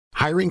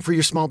Hiring for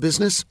your small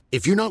business?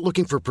 If you're not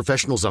looking for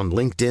professionals on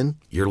LinkedIn,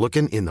 you're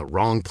looking in the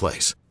wrong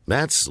place.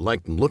 That's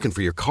like looking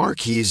for your car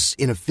keys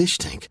in a fish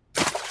tank.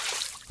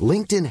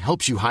 LinkedIn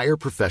helps you hire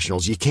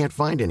professionals you can't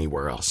find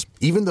anywhere else,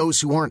 even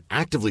those who aren't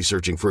actively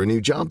searching for a new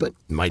job but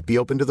might be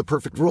open to the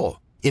perfect role.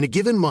 In a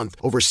given month,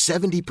 over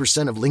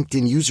 70% of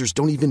LinkedIn users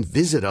don't even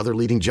visit other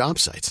leading job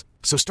sites.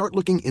 So start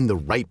looking in the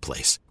right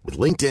place. With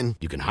LinkedIn,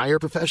 you can hire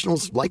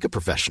professionals like a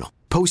professional.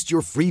 Post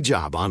your free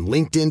job on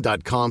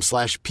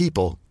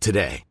linkedin.com/people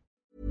today.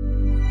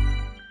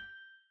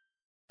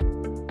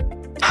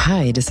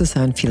 Hi, this is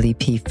Anne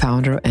Filippi,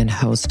 founder and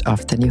host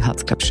of the New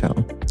Health Club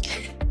Show.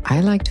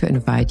 I like to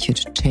invite you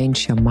to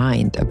change your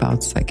mind about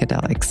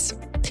psychedelics,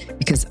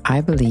 because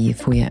I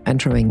believe we are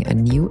entering a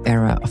new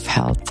era of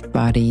health,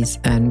 bodies,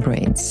 and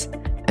brains.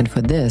 And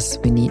for this,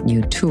 we need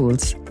new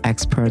tools,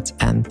 experts,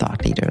 and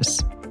thought leaders,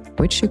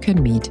 which you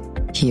can meet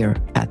here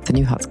at the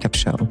New Health Club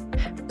Show.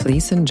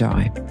 Please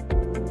enjoy.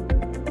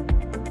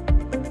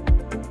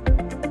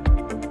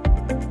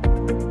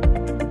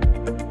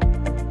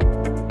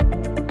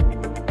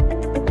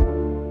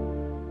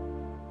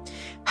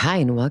 Hi,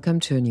 and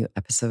welcome to a new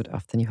episode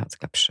of the New Health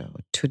Club Show.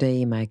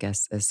 Today, my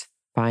guest is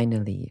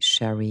finally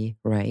Sherry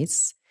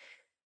Rais,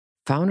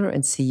 founder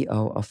and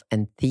CEO of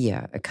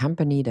Enthea, a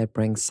company that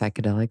brings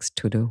psychedelics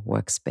to the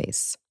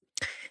workspace.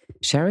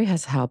 Sherry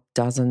has helped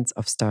dozens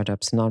of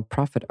startups,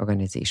 nonprofit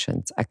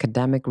organizations,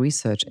 academic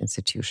research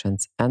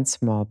institutions, and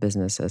small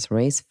businesses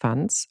raise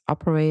funds,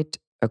 operate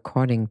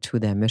according to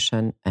their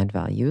mission and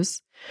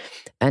values,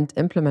 and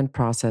implement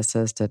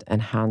processes that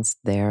enhance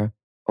their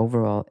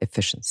overall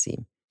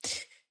efficiency.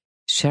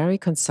 Sherry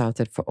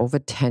consulted for over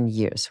 10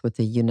 years with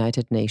the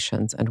United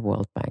Nations and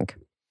World Bank,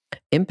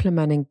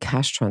 implementing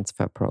cash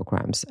transfer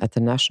programs at the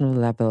national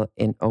level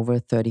in over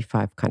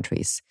 35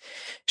 countries.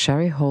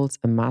 Sherry holds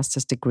a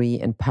master's degree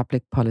in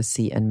public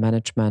policy and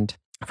management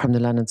from the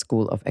London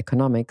School of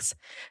Economics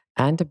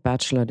and a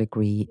bachelor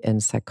degree in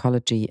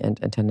psychology and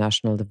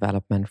international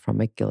development from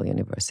McGill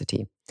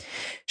University.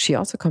 She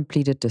also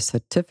completed the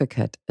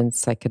certificate in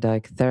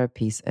psychedelic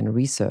therapies and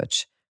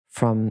research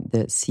from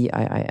the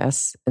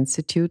CIIS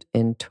Institute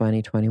in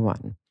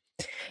 2021.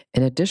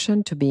 In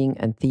addition to being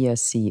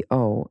Enthea's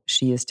CEO,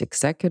 she is the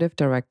executive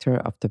director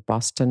of the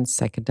Boston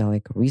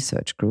Psychedelic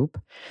Research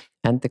Group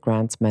and the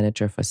grants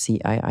manager for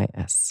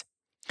CIIS.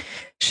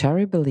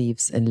 Sherry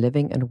believes in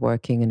living and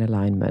working in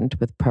alignment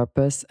with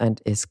purpose and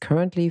is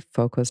currently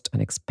focused on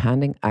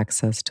expanding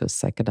access to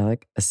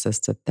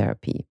psychedelic-assisted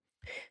therapy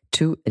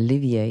to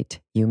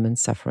alleviate human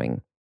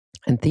suffering.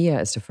 Enthea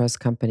is the first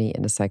company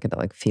in the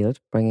psychedelic field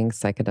bringing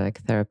psychedelic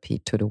therapy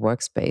to the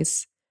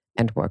workspace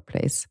and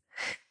workplace.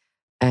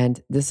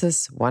 And this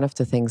is one of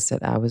the things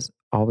that I was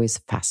always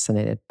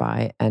fascinated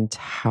by, and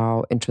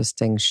how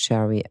interesting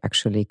Sherry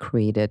actually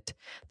created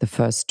the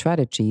first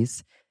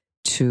strategies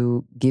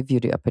to give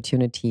you the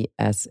opportunity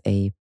as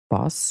a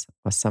boss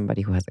or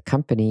somebody who has a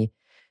company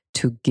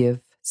to give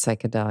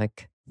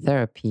psychedelic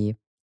therapy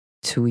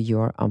to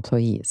your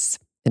employees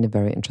in a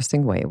very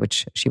interesting way,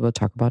 which she will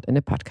talk about in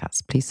the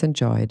podcast. Please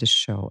enjoy the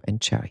show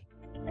and Sherry.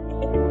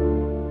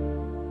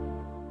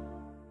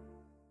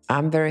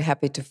 I'm very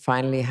happy to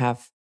finally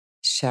have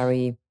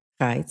Sherry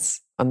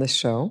Rais on the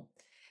show,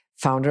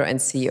 founder and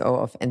CEO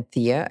of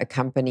Enthea, a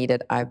company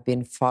that I've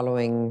been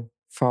following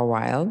for a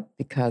while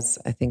because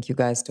I think you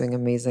guys are doing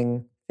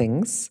amazing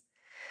things.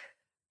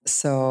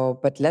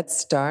 But let's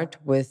start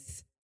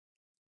with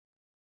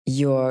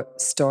your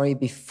story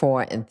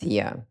before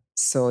Enthea.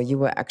 So you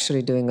were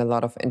actually doing a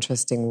lot of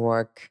interesting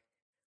work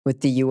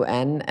with the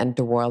UN and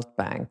the World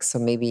Bank. So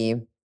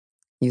maybe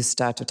you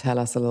start to tell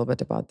us a little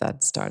bit about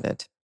that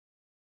started.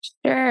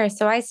 Sure.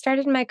 So I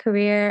started my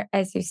career,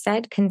 as you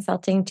said,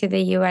 consulting to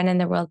the UN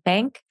and the World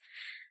Bank.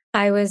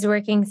 I was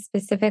working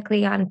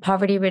specifically on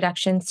poverty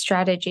reduction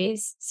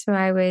strategies. So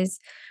I was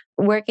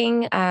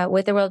working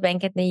with the World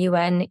Bank and the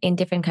UN in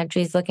different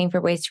countries looking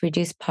for ways to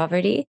reduce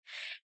poverty.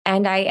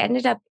 And I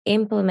ended up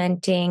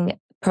implementing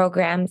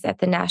programs at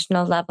the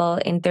national level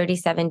in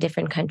 37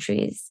 different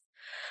countries.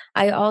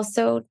 I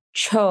also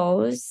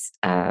chose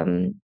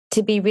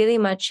to be really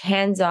much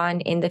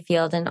hands-on in the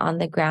field and on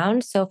the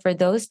ground. So for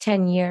those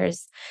 10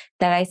 years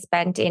that I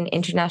spent in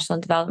international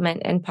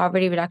development and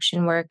poverty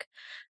reduction work,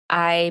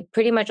 I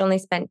pretty much only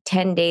spent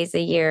 10 days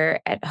a year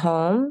at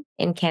home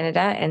in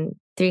Canada and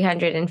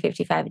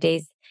 355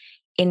 days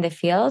in the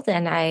field.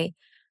 And I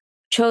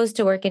chose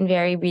to work in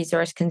very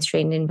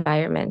resource-constrained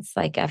environments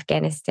like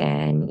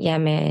Afghanistan,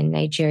 Yemen,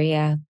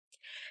 Nigeria.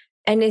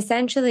 And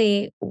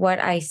essentially what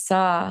I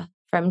saw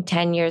from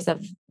 10 years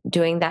of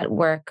doing that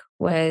work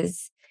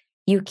was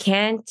you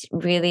can't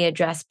really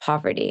address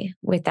poverty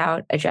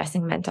without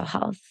addressing mental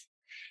health.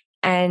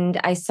 And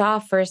I saw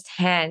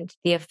firsthand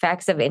the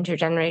effects of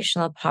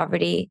intergenerational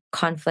poverty,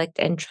 conflict,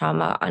 and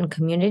trauma on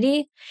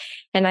community.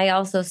 And I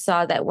also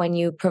saw that when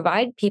you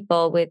provide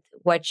people with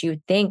what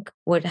you think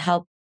would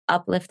help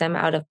uplift them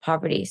out of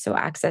poverty, so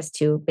access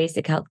to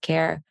basic health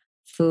care,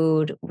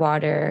 food,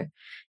 water,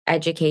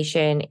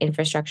 education,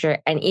 infrastructure,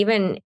 and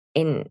even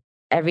in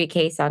every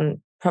case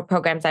on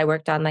programs I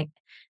worked on, like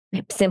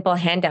simple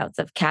handouts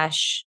of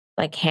cash,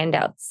 like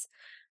handouts.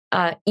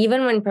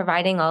 Even when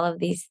providing all of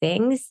these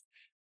things,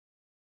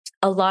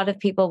 a lot of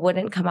people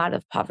wouldn't come out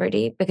of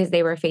poverty because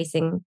they were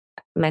facing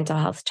mental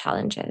health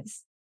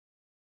challenges.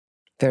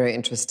 Very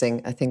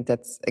interesting. I think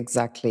that's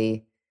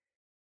exactly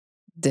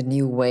the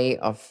new way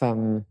of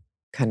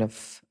kind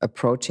of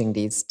approaching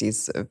these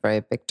very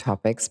big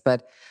topics.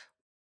 But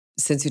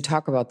since you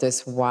talk about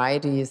this, why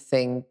do you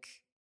think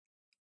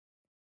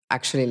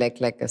actually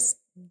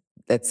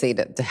let's say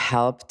that the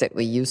help that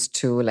we used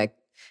to, like,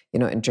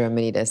 in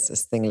Germany there's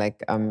this thing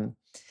like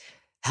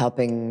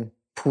helping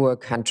poor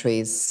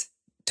countries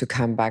to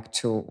come back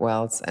to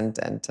wealth and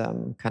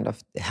kind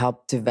of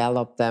help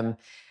develop them.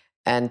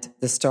 And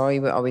the story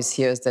we always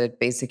hear is that it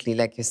basically,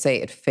 like you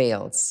say, it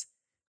fails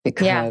Yeah.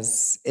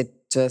 because it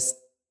just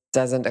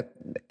doesn't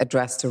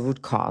address the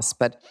root cause.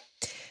 But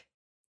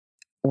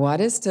what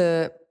is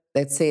the,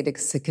 let's say, the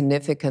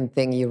significant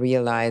thing you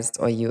realized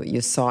or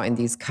you saw in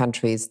these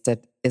countries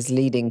that is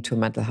leading to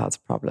mental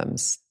health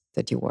problems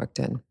that you worked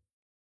in?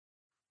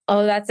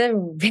 Oh, that's a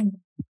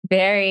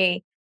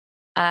very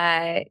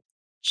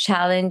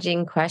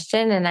challenging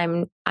question,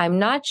 and I'm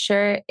not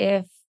sure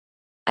if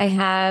I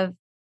have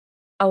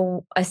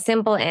a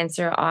simple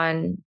answer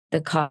on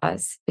the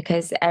cause,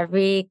 because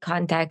every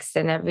context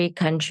and every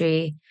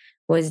country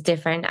was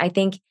different. I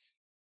think,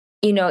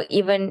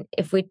 even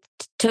if we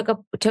took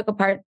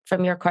apart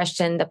from your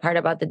question the part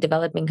about the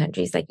developing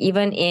countries, like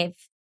even if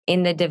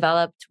in the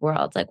developed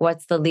world, like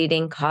what's the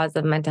leading cause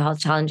of mental health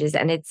challenges?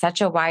 And it's such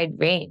a wide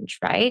range,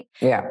 right?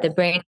 Yeah. The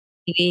brain is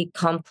really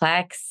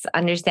complex.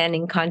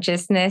 Understanding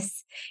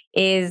consciousness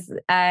is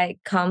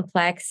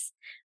complex.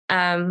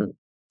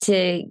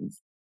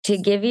 To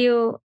give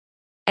you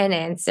an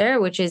answer,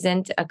 which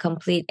isn't a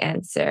complete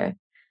answer,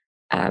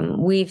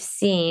 we've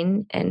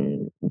seen,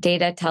 and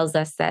data tells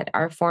us that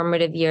our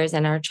formative years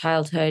and our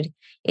childhood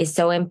is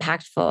so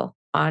impactful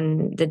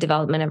on the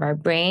development of our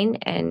brain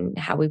and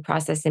how we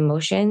process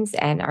emotions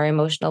and our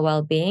emotional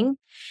well-being.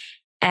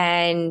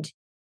 And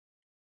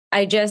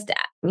I just,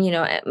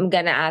 I'm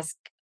going to ask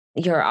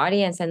your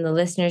audience and the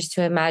listeners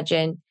to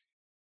imagine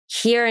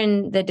here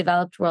in the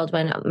developed world,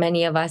 when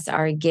many of us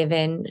are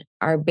given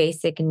our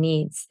basic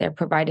needs, they're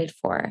provided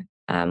for.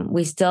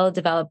 We still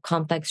develop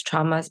complex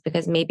traumas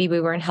because maybe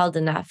we weren't held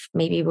enough.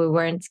 Maybe we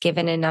weren't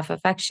given enough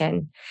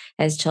affection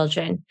as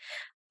children.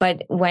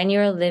 But when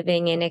you're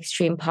living in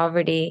extreme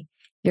poverty,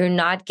 you're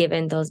not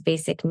given those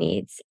basic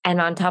needs.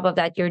 And on top of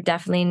that, you're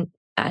definitely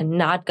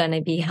not going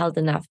to be held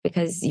enough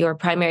because your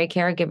primary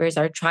caregivers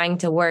are trying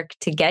to work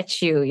to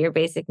get you your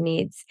basic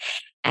needs.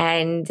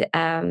 And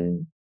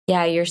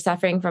yeah, you're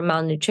suffering from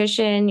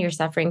malnutrition, you're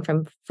suffering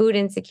from food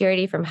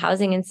insecurity, from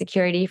housing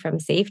insecurity, from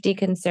safety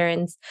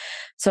concerns.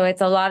 So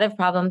it's a lot of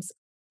problems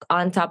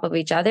on top of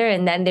each other.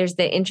 And then there's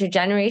the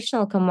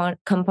intergenerational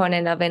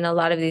component of, in a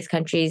lot of these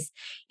countries,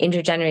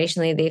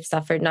 intergenerationally, they've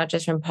suffered not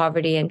just from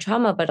poverty and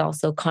trauma, but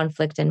also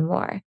conflict and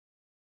war.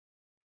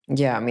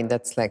 Yeah, I mean,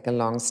 that's like a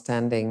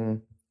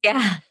long-standing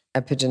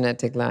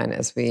epigenetic line,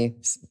 as we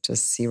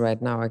just see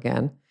right now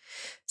again.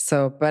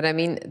 So, but I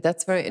mean,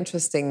 that's very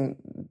interesting.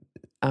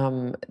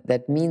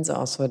 That means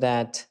also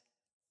that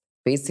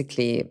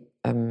basically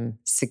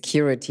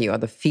security, or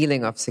the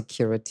feeling of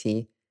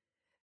security,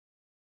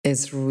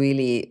 is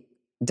really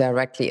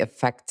directly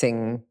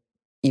affecting,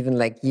 even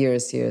like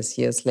years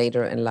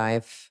later in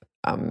life,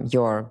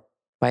 your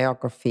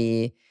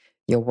biography,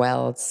 your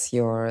wealth,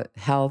 your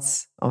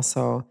health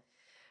also.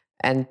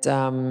 And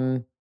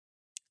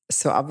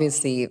so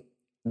obviously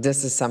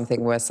this is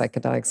something where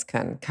psychedelics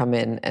can come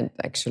in and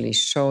actually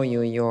show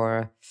you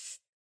your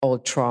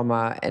old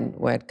trauma and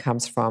where it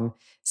comes from.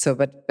 So,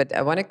 but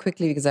I want to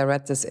quickly, because I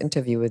read this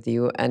interview with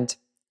you, and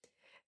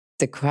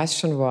the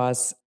question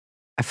was,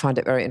 I found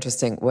it very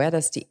interesting. Where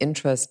does the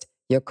interest,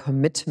 your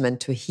commitment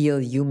to heal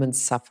human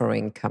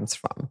suffering comes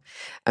from?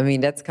 I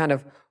mean, that's kind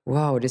of,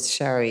 wow, this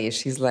Sherry,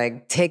 she's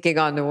like taking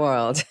on the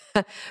world.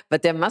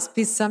 But there must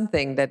be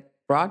something that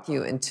brought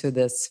you into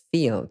this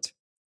field.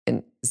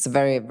 And it's a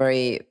very,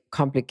 very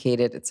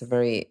complicated, it's a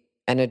very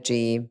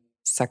energy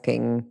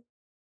sucking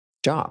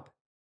job.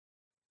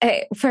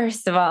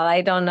 First of all,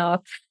 I don't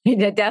know. I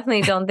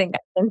definitely don't think I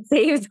can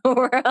save the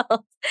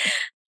world.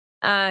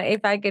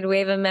 If I could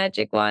wave a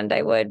magic wand,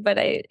 I would, but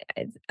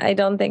I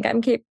don't think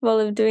I'm capable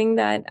of doing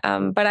that.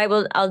 But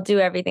I'll do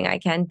everything I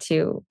can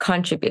to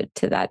contribute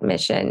to that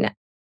mission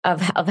of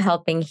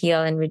helping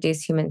heal and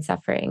reduce human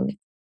suffering.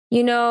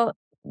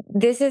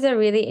 This is a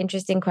really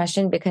interesting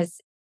question because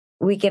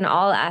we can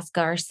all ask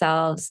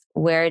ourselves,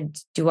 where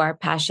do our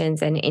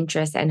passions and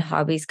interests and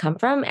hobbies come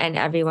from? And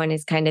everyone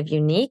is kind of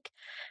unique.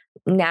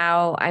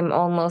 Now I'm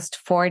almost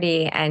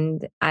 40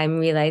 and I'm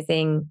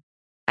realizing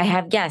I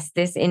have, yes,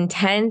 this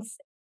intense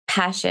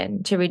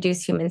passion to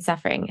reduce human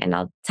suffering. And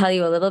I'll tell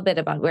you a little bit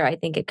about where I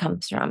think it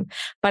comes from.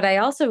 But I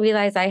also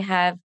realize I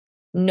have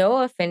no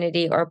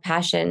affinity or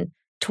passion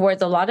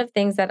towards a lot of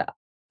things that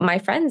my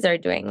friends are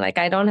doing. Like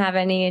I don't have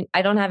any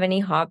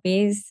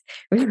hobbies.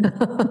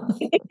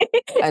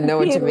 I know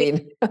what you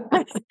mean.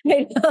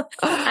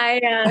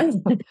 I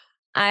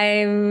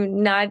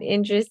I'm not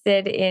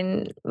interested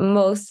in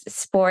most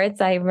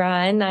sports I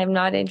run. I'm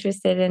not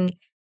interested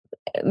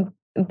in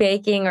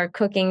baking or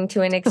cooking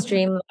to an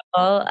extreme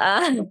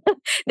level.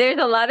 There's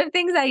a lot of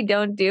things I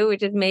don't do,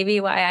 which is maybe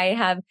why I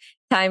have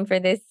time for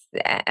this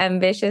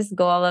ambitious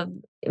goal of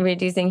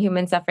reducing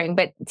human suffering.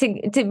 But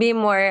to be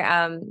more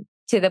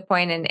to the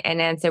point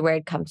and answer where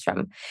it comes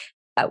from.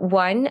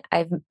 One,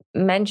 I've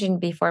mentioned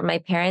before, my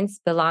parents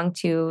belong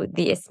to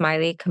the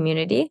Ismaili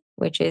community,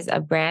 which is a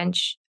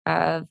branch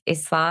of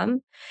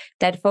Islam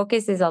that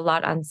focuses a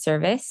lot on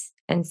service.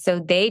 And so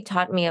they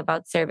taught me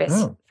about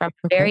service from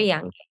very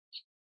young.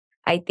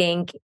 I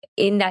think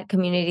in that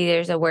community,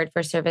 there's a word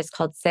for service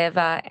called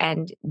seva.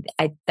 And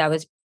that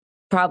was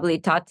probably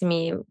taught to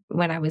me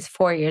when I was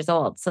 4 years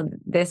old. So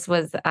this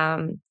was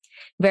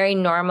very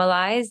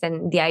normalized.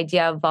 And the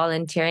idea of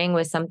volunteering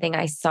was something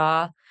I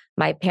saw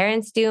my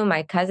parents do,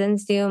 my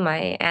cousins do,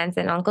 my aunts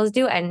and uncles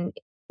do. And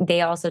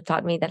they also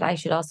taught me that I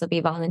should also be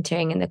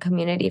volunteering in the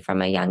community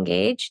from a young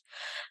age.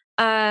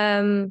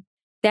 Then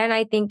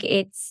I think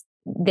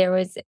there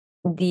was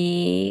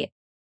the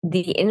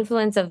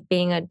influence of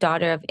being a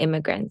daughter of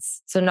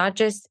immigrants. So not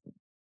just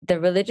the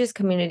religious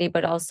community,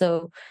 but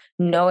also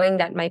knowing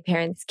that my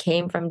parents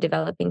came from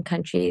developing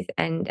countries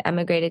and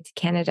emigrated to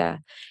Canada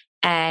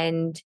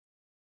and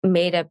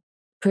made a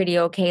pretty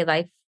okay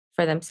life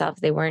for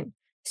themselves. They weren't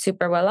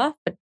super well off,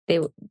 but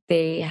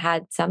they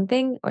had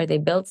something, or they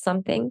built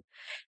something.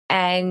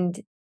 And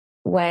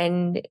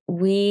when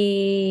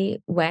we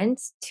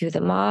went to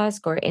the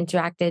mosque or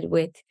interacted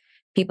with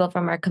people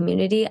from our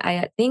community,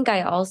 I think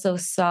I also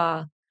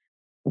saw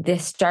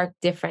this stark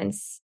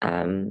difference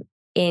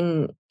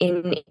in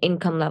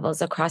income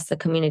levels across the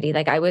community.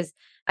 Like I was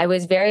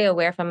very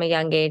aware from a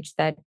young age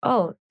that,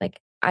 oh, like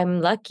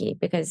I'm lucky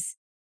because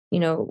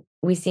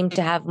we seem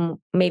to have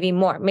maybe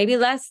more, maybe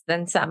less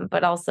than some,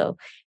 but also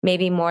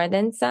maybe more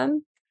than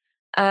some.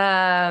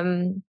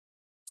 And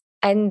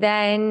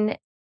then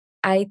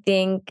I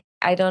think,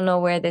 I don't know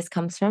where this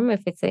comes from,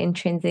 if it's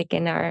intrinsic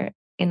in our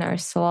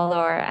soul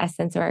or our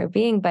essence or our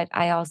being, but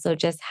I also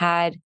just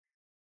had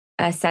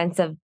a sense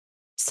of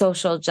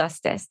social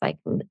justice, like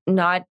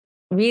not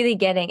really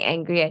getting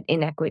angry at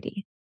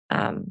inequity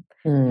from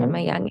a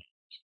young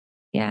age.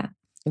 Yeah.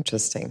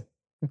 Interesting.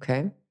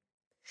 Okay.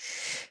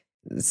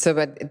 So,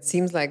 but it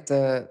seems like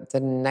the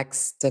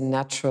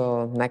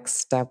natural next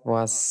step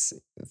was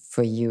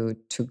for you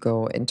to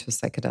go into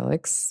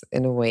psychedelics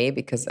in a way,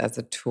 because as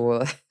a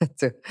tool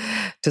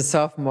to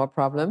solve more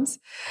problems.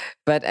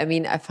 But I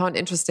mean, I found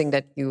interesting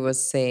that you were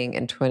saying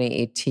in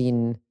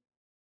 2018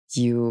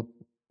 you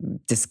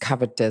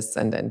discovered this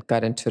and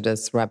got into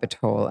this rabbit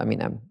hole. I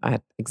mean, I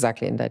had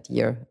exactly in that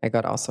year I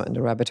got also in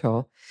the rabbit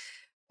hole.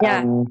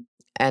 Yeah.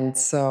 And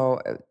so.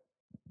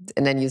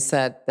 And then you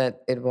said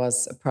that it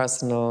was a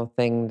personal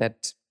thing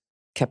that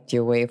kept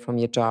you away from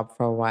your job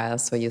for a while.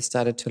 So you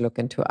started to look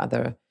into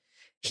other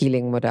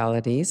healing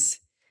modalities.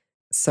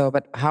 So,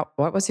 but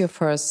what was your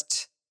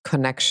first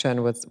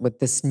connection with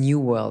this new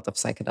world of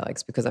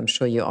psychedelics? Because I'm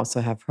sure you also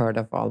have heard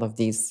of all of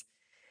these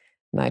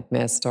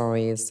nightmare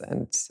stories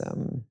and,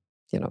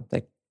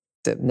 like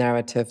the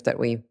narrative that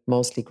we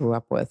mostly grew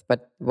up with.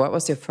 But what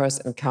was your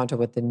first encounter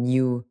with the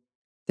new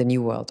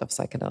world of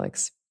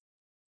psychedelics?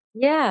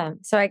 Yeah.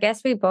 So I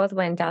guess we both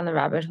went down the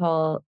rabbit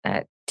hole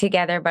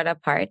together, but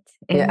apart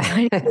in Yeah.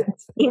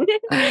 2016.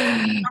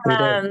 We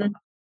did.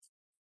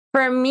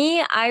 For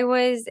me, I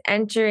was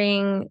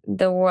entering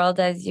the world,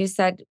 as you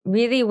said,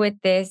 really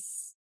with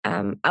this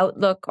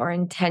outlook or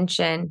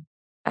intention,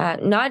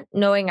 not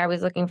knowing I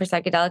was looking for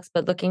psychedelics,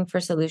 but looking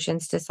for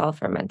solutions to solve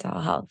for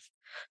mental health.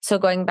 So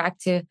going back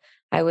to,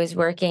 I was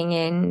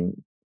working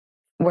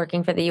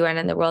for the UN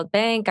and the World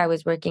Bank. I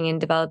was working in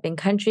developing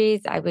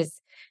countries. I was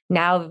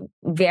now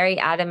very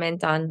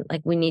adamant on,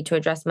 like, we need to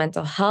address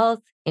mental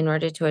health in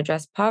order to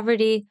address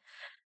poverty.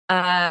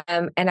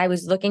 And I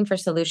was looking for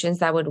solutions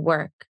that would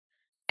work.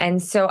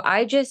 And so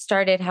I just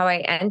started, how I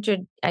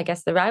entered, I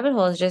guess, the rabbit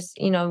hole is just,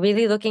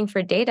 really looking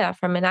for data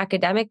from an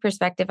academic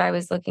perspective. I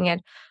was looking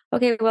at,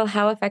 okay, well,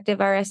 how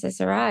effective are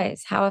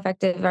SSRIs? How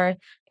effective are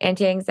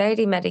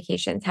anti-anxiety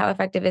medications? How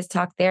effective is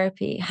talk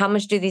therapy? How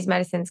much do these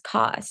medicines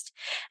cost?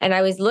 And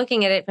I was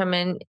looking at it from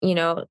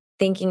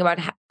thinking about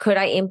could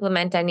I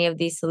implement any of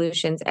these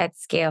solutions at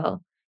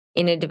scale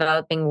in a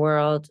developing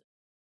world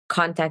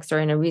context or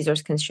in a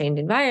resource constrained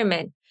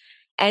environment.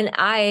 And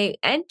I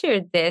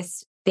entered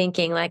this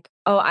thinking like,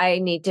 oh, I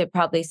need to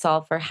probably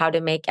solve for how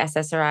to make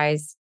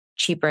SSRIs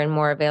cheaper and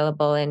more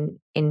available in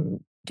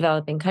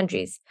developing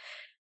countries.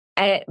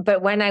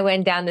 But when I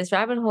went down this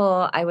rabbit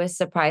hole, I was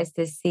surprised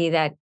to see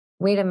that,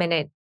 wait a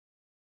minute,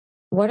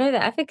 what are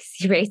the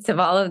efficacy rates of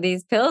all of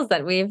these pills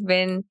that we've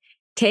been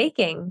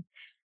taking?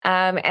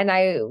 And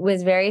I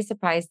was very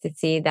surprised to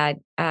see that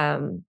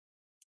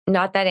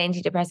not that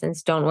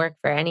antidepressants don't work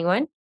for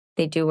anyone.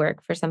 They do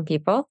work for some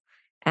people.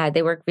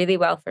 They work really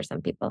well for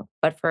some people,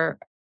 but for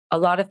a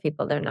lot of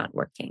people, they're not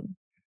working.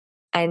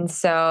 And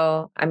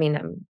so, I mean,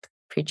 I'm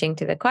preaching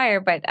to the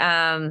choir, but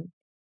and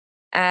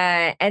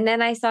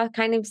then I saw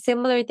kind of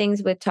similar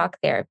things with talk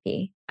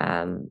therapy.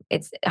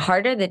 it's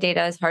harder. The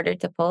data is harder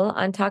to pull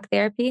on talk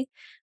therapy,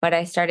 but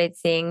I started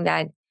seeing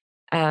that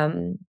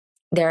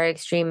there are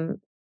extremely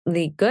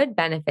good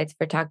benefits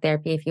for talk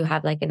therapy if you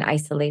have like an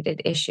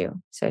isolated issue.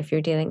 So if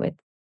you're dealing with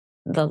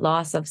the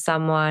loss of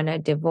someone, a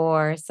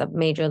divorce, a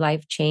major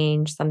life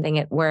change, something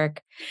at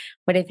work.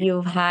 But if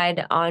you've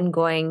had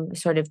ongoing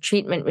sort of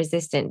treatment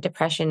resistant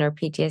depression or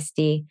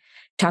PTSD,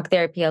 talk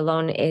therapy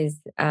alone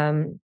is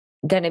going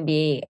to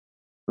be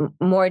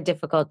more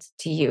difficult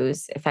to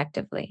use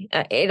effectively.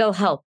 It'll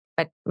help,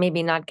 but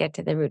maybe not get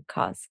to the root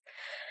cause.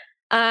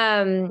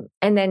 And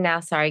then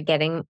now, sorry,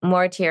 getting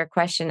more to your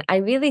question, I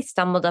really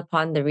stumbled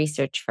upon the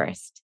research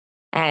first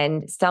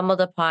and stumbled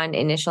upon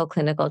initial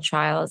clinical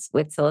trials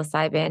with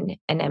psilocybin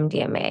and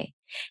MDMA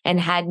and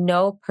had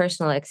no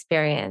personal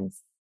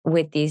experience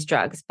with these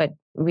drugs, but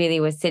really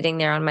was sitting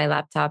there on my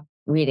laptop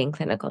reading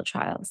clinical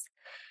trials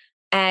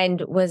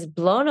and was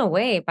blown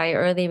away by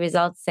early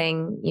results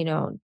saying,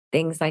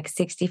 things like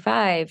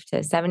 65 to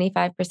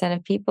 75%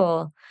 of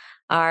people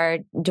are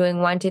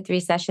doing 1 to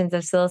 3 sessions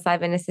of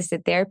psilocybin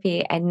assisted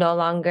therapy and no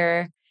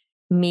longer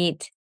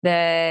meet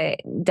the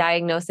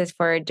diagnosis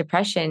for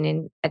depression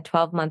in a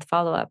 12-month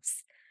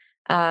follow-ups.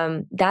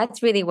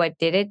 That's really what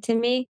did it to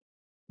me.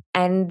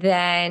 And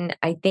then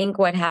I think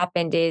what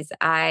happened is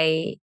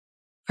I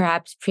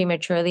perhaps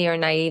prematurely or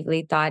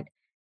naively thought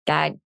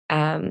that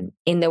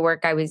in the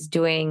work I was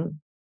doing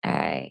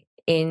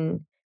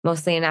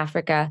mostly in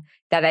Africa,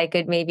 that I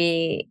could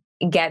maybe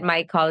get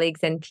my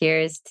colleagues and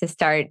peers to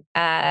start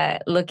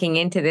looking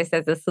into this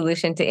as a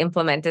solution to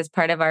implement as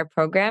part of our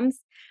programs.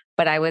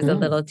 But I was a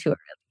little too early.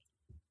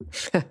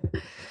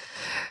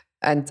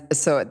 And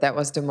so that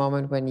was the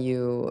moment when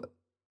you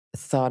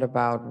thought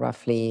about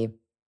roughly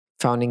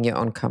founding your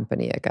own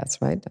company, I guess,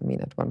 right? I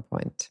mean, at one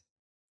point.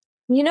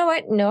 You know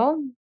what?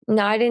 No,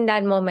 not in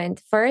that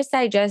moment. First,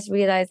 I just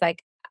realized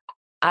like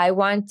I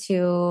want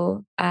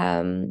to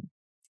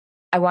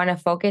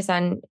focus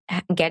on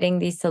getting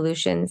these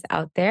solutions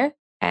out there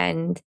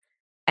and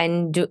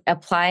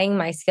applying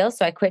my skills.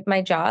 So I quit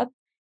my job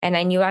and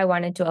I knew I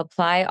wanted to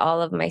apply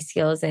all of my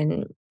skills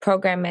in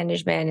program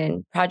management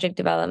and project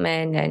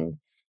development and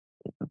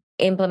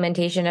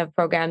implementation of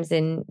programs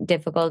in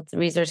difficult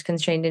resource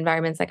constrained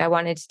environments. Like I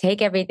wanted to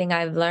take everything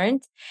I've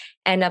learned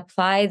and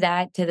apply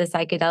that to the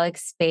psychedelic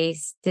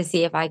space to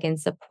see if I can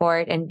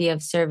support and be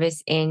of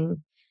service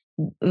in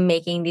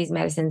making these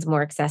medicines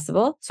more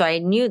accessible. So I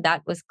knew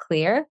that was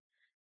clear.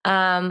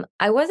 I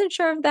wasn't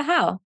sure of the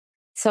how.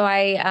 So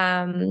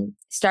I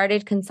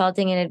started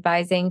consulting and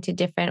advising to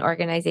different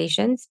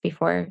organizations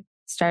before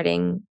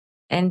starting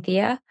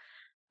Enthea.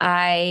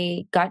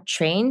 I got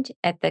trained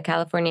at the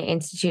California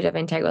Institute of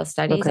Integral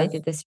Studies. Okay. I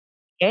did this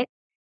in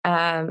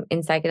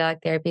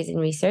psychedelic therapies and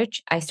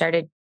research. I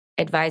started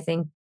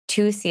advising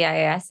to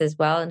CIS as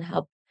well and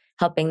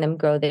helping them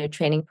grow their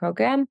training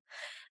program.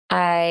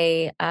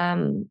 I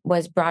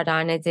was brought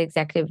on as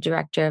executive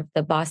director of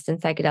the Boston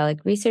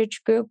Psychedelic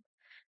Research Group,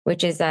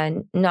 which is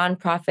a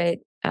nonprofit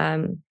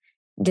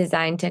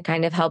designed to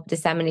kind of help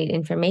disseminate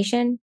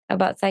information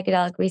about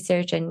psychedelic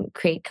research and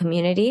create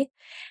community.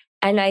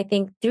 And I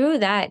think through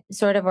that,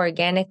 sort of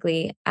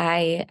organically,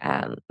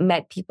 I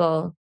met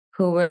people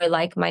who were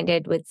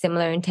like-minded with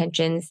similar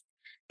intentions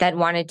that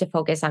wanted to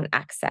focus on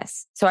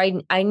access. So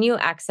I knew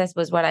access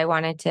was where I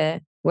wanted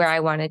to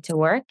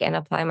work and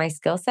apply my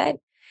skill set.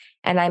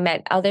 And I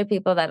met other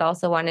people that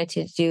also wanted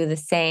to do the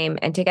same.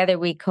 And together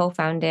we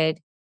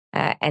co-founded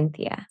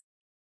Enthea.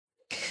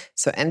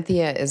 So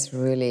Enthea is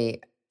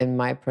really, in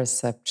my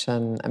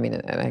perception, I mean,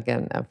 and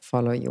again, I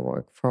follow your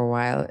work for a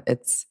while,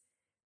 it's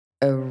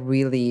a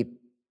really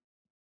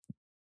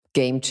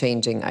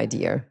game-changing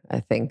idea, I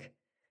think,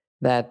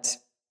 that,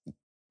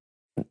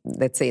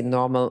 let's say,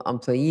 normal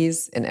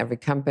employees in every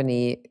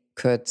company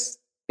could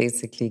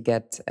basically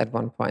get, at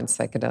one point,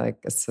 psychedelic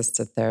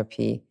assisted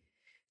therapy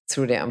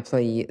through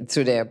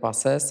their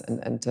bosses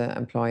and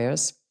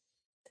employers.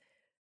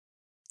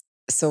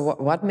 So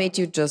what made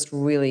you just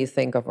really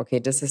think of, okay,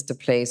 this is the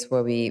place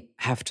where we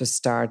have to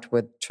start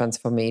with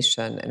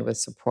transformation and with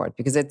support?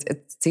 Because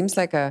it seems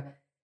like a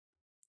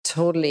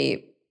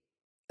totally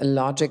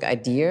logic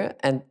idea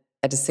and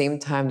at the same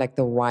time like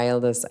the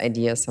wildest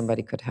idea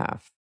somebody could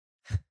have.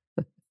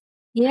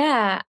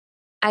 Yeah,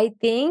 I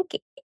think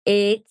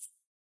it's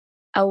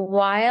a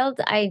wild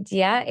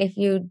idea if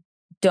you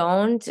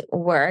don't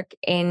work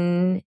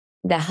in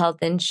the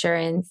health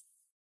insurance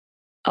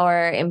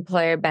or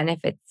employer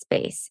benefits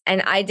space.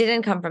 And I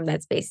didn't come from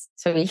that space.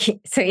 So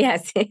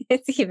yes,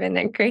 it's even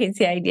a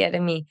crazy idea to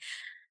me.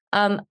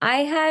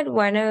 I had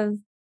one of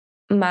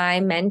my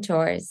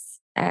mentors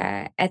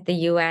at the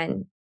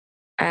UN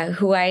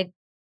who I'd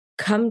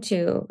come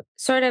to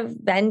sort of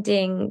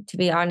venting, to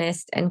be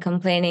honest, and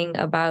complaining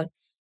about,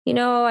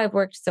 I've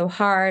worked so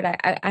hard.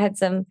 I had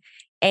some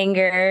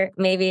anger,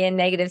 maybe a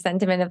negative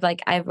sentiment of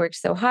like, I've worked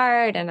so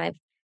hard and I've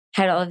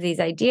had all of these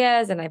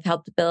ideas and I've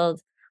helped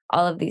build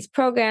all of these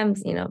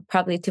programs,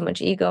 probably too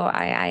much ego.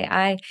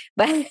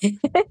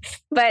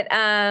 But,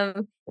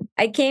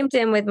 I came to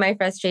him with my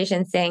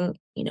frustration saying,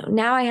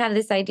 now I have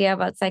this idea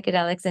about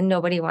psychedelics and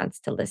nobody wants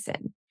to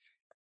listen.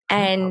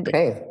 And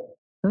okay.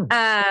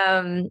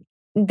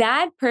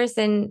 That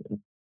person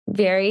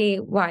very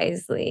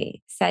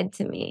wisely said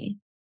to me,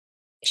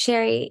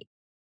 Sherry,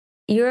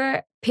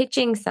 you're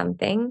pitching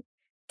something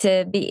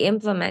to be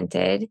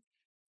implemented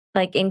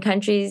like in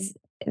countries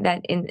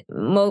that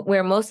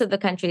where most of the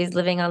country is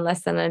living on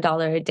less than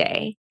 $1 a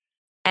day.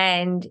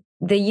 And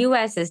the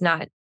US is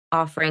not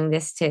offering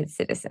this to its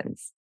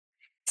citizens.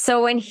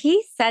 So when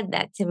he said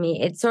that to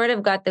me, it sort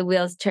of got the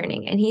wheels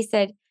turning. And he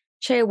said,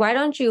 Sherry, why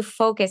don't you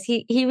focus?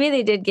 He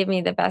really did give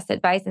me the best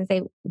advice and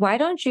say, why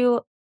don't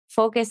you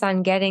focus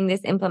on getting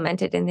this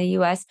implemented in the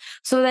US?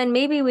 So then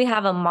maybe we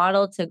have a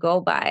model to go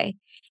by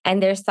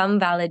and there's some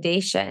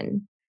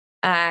validation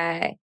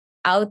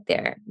out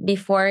there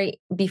before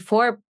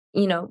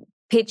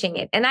pitching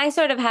it. And I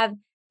sort of have,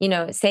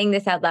 saying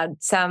this out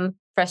loud, some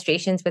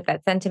frustrations with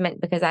that sentiment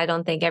because I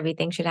don't think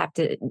everything should have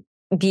to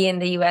be in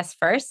the US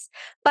first.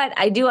 But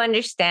I do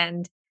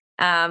understand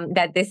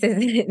that this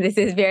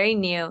is very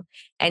new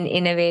and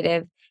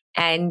innovative,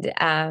 and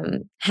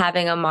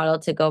having a model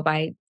to go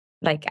by.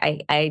 Like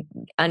I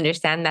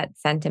understand that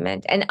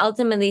sentiment. And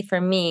ultimately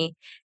for me,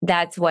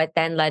 that's what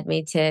then led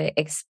me to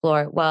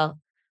explore, well,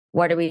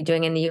 what are we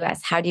doing in the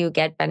US? How do you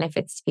get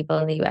benefits to people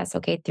in the US?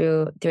 Okay,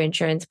 through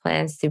insurance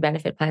plans, through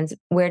benefit plans.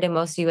 Where do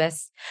most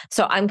US?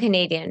 So I'm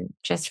Canadian,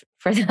 just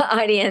for the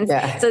audience.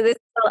 Yeah. So this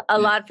is a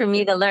lot for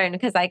me to learn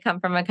because I come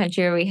from a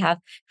country where we have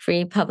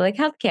free public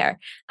healthcare.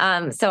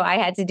 So I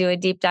had to do a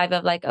deep dive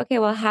of like, okay,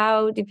 well,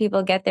 how do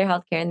people get their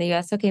healthcare in the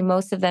US? Okay,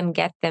 most of them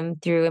get them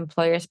through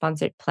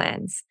employer-sponsored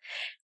plans.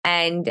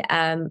 And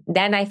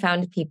then I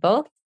found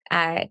people,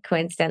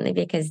 coincidentally,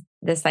 because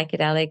the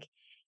psychedelic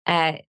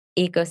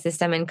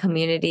ecosystem and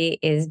community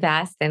is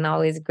vast and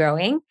always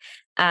growing,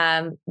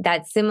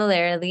 that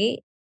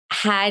similarly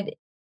had,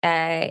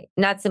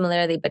 not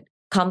similarly, but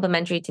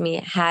complementary to me,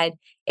 had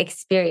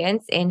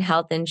experience in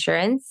health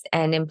insurance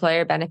and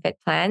employer benefit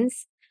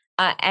plans,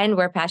 and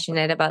were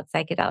passionate about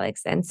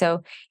psychedelics. And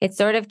so it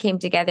sort of came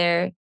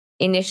together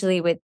initially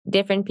with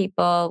different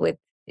people with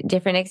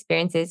different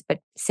experiences, but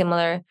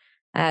similar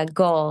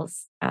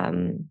goals.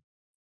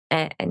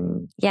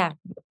 And yeah,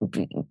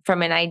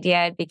 from an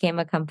idea, it became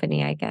a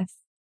company, I guess.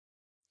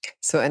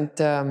 So, and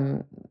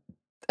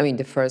I mean,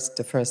 the first,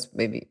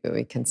 maybe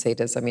we can say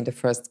this. I mean, the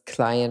first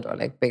client or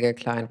like bigger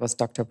client was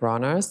Dr.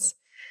 Bronner's.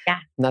 Yeah.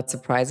 Not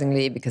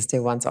surprisingly, because they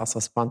once also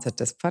sponsored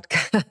this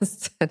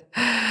podcast.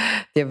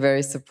 They're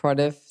very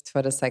supportive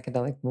for the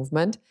psychedelic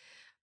movement.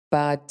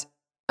 But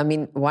I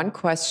mean, one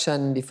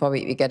question before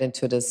we get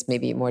into this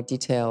maybe more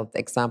detailed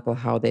example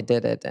how they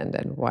did it and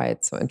why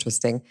it's so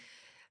interesting.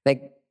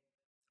 Like,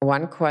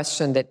 one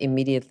question that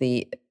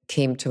immediately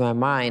came to my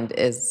mind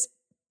is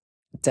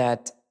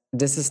that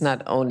this is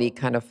not only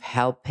kind of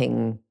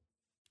helping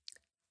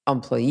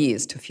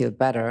employees to feel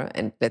better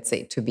and, let's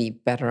say, to be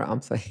better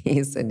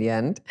employees in the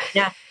end.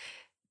 Yeah.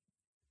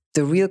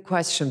 The real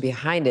question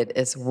behind it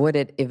is, would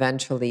it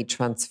eventually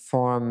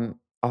transform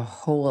a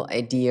whole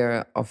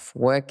idea of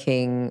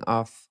working,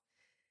 of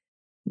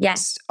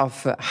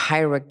a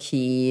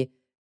hierarchy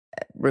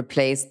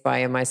replaced by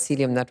a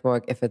mycelium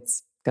network, if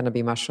it's going to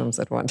be mushrooms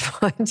at one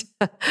point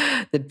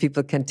that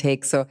people can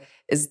take. So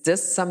is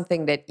this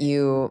something that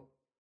you,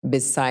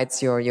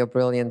 besides your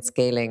brilliant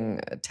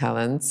scaling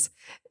talents,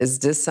 is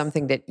this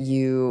something that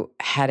you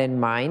had in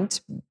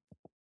mind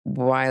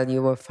while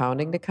you were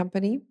founding the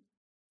company?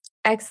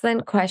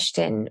 Excellent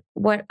question.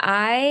 What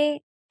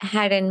I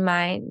had in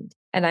mind,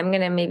 and I'm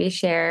going to maybe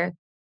share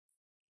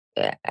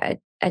a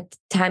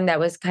time that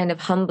was kind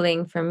of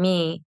humbling for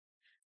me.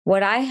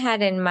 What I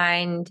had in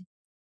mind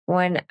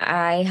when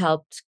I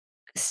helped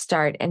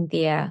start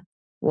Enthea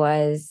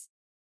was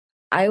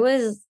I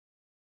was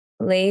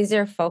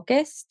laser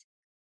focused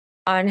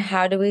on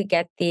how do we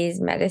get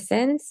these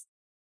medicines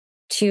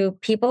to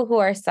people who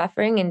are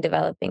suffering in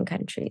developing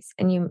countries.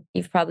 And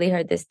you've probably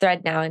heard this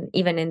thread now, and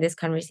even in this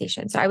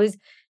conversation. So I was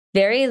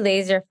very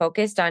laser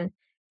focused on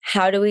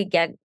how do we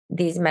get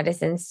these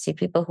medicines to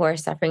people who are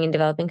suffering in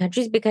developing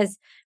countries? Because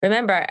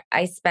remember,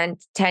 I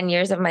spent 10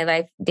 years of my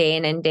life day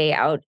in and day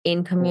out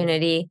in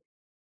community,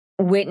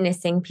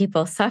 witnessing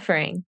people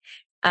suffering,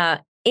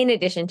 in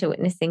addition to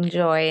witnessing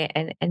joy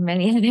and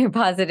many other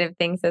positive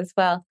things as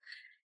well.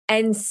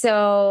 And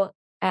so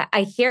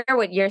I hear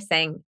what you're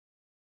saying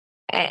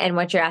and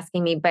what you're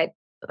asking me, but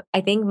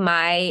I think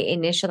my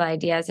initial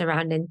ideas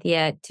around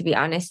Enthea, to be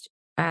honest,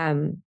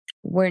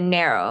 were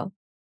narrow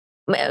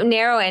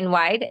and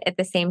wide at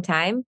the same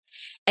time.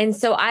 And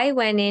so I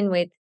went in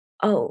with,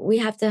 we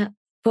have to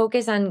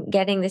focus on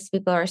getting this to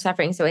people who are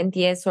suffering. So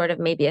Enthea is sort of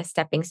maybe a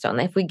stepping stone.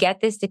 If we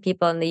get this to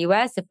people in the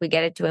US, if we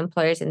get it to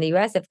employers in the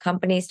US, if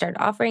companies start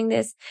offering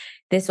this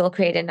will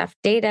create enough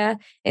data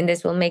and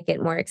this will make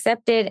it more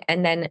accepted.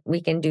 And then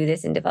we can do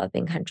this in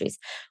developing countries.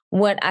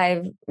 What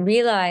I've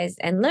realized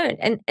and learned,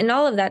 and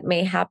all of that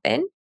may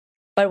happen,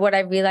 but what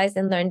I've realized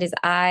and learned is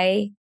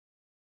I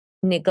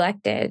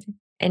neglected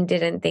and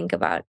didn't think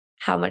about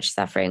how much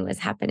suffering was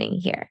happening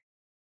here.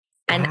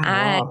 And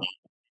Wow.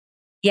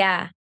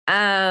 yeah.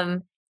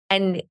 And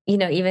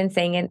even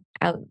saying it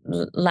out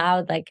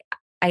loud, like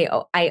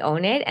I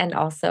own it, and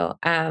also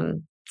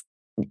I'm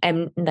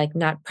like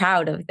not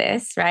proud of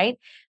this, right?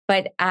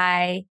 But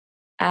I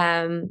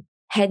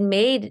had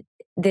made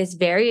this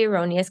very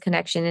erroneous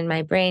connection in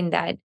my brain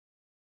that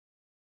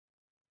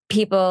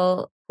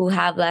people who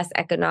have less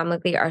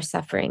economically are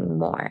suffering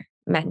more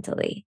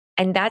mentally.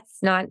 And that's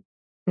not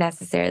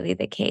necessarily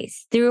the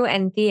case. Through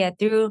Enthea,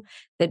 through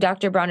the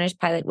Dr. Bronner's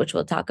pilot, which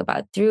we'll talk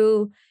about,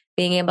 through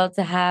being able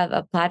to have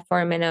a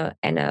platform and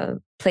a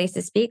place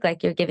to speak,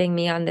 like you're giving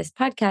me on this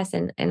podcast,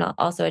 and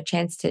also a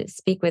chance to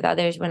speak with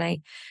others when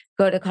I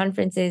go to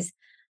conferences,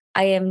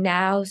 I am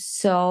now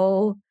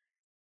so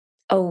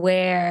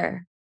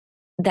aware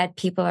that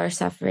people are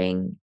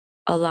suffering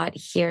a lot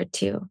here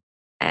too.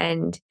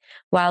 And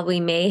while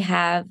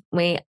a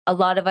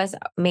lot of us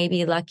may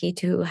be lucky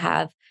to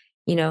have,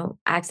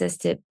 access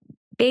to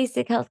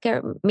basic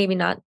healthcare, maybe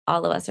not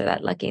all of us are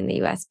that lucky in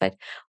the US,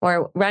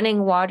 or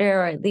running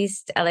water, or at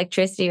least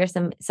electricity, or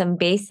some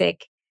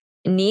basic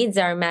needs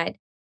are met,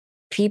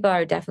 people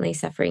are definitely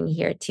suffering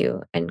here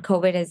too. And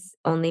COVID has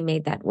only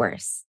made that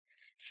worse.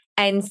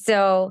 And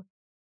so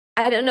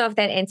I don't know if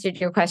that answered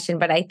your question,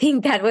 but I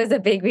think that was a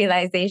big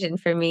realization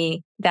for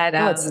me that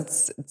No,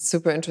 it's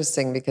super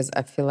interesting because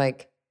I feel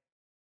like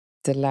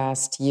the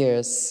last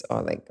years,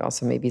 or like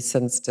also maybe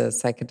since the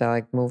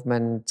psychedelic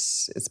movement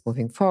is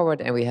moving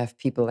forward, and we have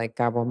people like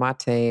Gabor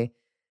Mate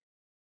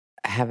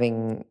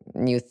having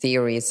new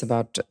theories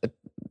about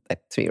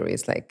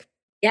theories like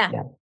yeah.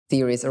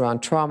 theories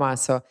around trauma.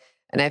 So,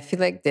 and I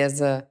feel like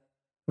there's a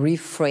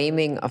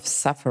reframing of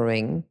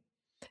suffering.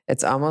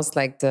 It's almost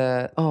like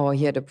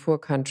here the poor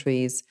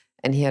countries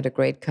and here the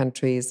great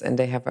countries, and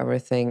they have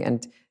everything,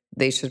 and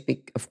they should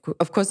be,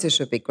 of course, they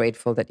should be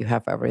grateful that you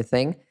have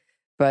everything.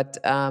 But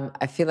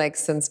I feel like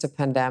since the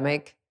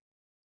pandemic,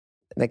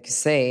 like you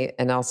say,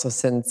 and also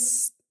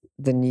since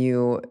the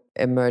new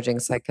emerging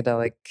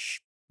psychedelic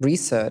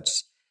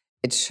research,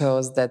 it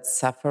shows that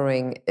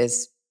suffering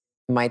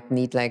might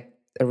need like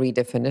a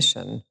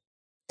redefinition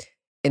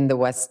in the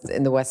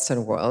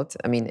Western world.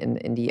 I mean,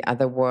 in the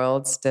other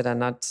worlds that are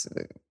not,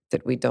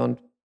 that we don't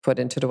put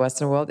into the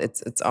Western world,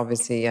 it's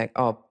obviously like,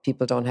 oh,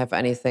 people don't have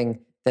anything,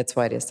 that's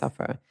why they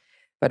suffer.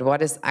 But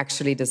what is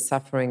actually the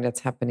suffering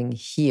that's happening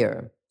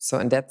here? So,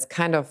 and that's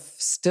kind of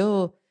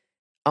still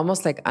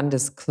almost like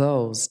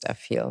undisclosed, I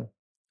feel.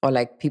 Or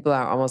like people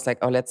are almost like,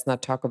 oh, let's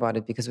not talk about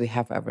it because we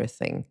have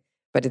everything.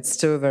 But it's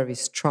still very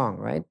strong,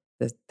 right?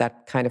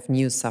 That kind of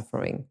new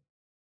suffering.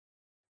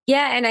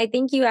 Yeah. And I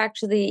think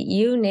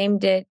you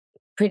named it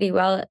pretty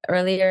well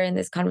earlier in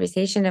this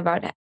conversation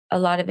about a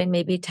lot of it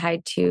may be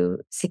tied to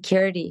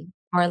security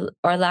or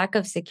lack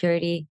of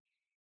security.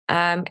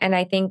 And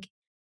I think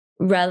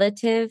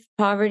relative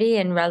poverty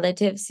and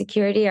relative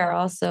security are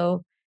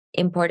also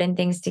important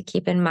things to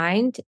keep in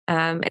mind.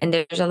 And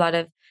there's a lot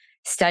of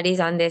studies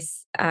on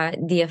this,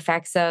 the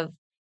effects of,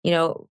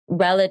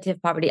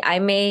 relative poverty. I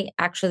may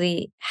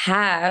actually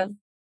have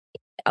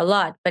a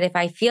lot, but if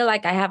I feel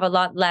like I have a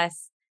lot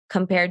less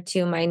compared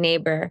to my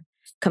neighbor,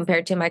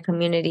 compared to my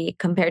community,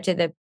 compared to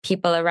the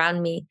people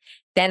around me,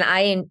 then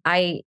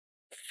I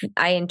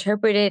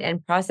interpret it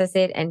and process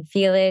it and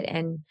feel it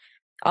and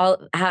all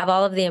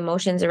of the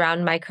emotions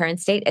around my current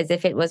state as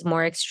if it was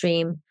more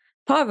extreme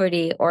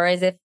poverty,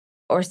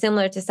 or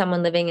similar to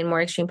someone living in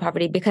more extreme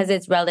poverty, because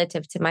it's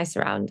relative to my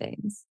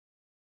surroundings.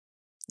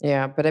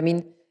 Yeah, but I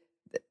mean,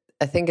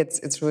 I think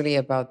it's really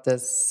about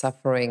this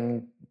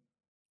suffering,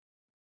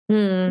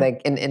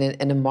 like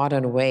in a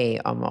modern way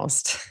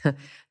almost,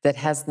 that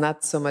has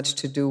not so much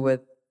to do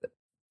with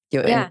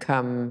your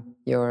income,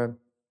 your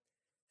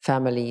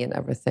family, and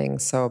everything.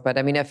 So, but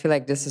I mean, I feel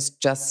like this is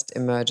just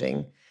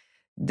emerging,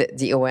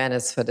 the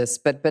awareness for this.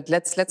 But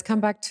let's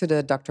come back to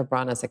the Dr.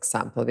 Bronner's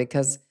example,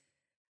 because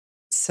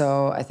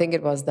so I think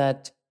it was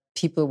that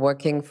people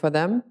working for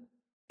them,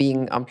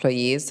 being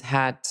employees,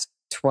 had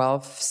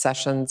 12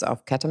 sessions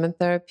of ketamine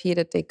therapy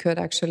that they could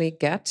actually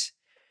get.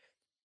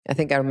 I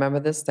think I remember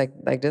this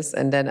like this,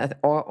 and then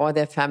or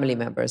their family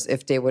members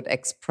if they would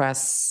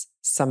express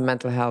some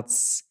mental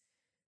health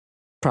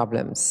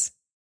problems.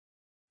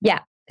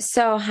 Yeah.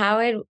 So how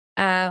it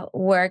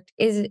worked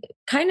is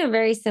kind of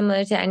very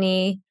similar to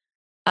any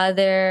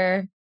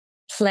other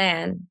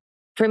plan.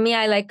 For me,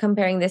 I like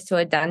comparing this to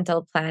a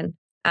dental plan,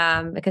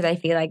 because I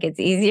feel like it's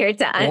easier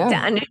to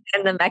understand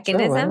the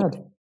mechanism. Sure, why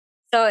not?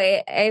 So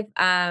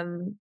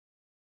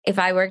if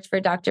I worked for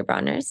Dr.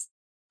 Bronner's,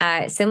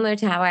 similar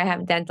to how I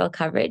have dental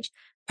coverage,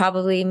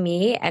 probably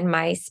me and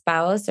my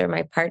spouse or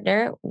my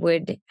partner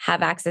would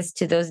have access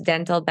to those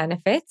dental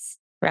benefits,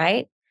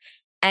 right?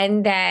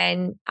 And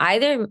then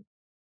either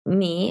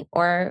me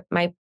or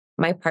my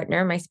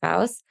partner, my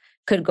spouse,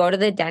 could go to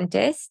the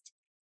dentist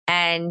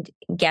and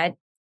get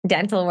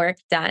dental work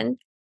done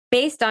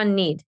based on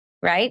need,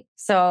 right?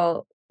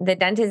 So the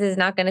dentist is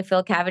not going to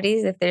fill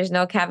cavities if there's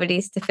no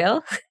cavities to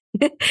fill,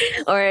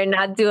 or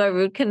not do a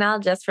root canal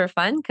just for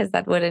fun, because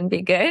that wouldn't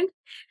be good.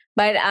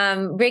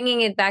 But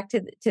bringing it back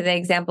to the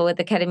example with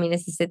the ketamine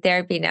assisted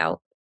therapy now,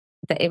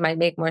 that it might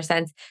make more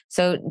sense.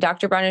 So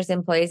Dr. Bronner's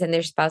employees and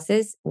their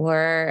spouses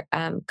were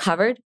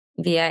covered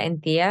via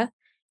Enthea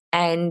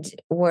and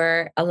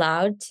were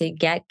allowed to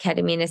get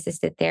ketamine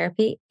assisted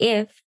therapy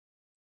if,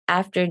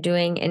 after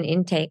doing an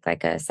intake,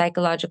 like a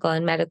psychological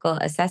and medical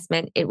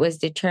assessment, it was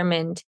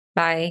determined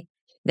by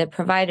the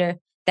provider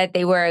that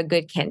they were a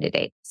good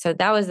candidate. So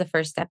that was the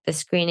first step, the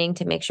screening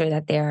to make sure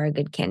that they are a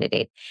good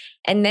candidate.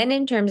 And then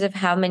in terms of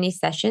how many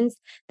sessions,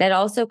 that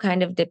also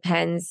kind of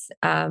depends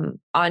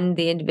on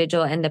the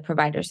individual and the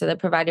provider. So the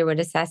provider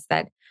would assess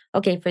that,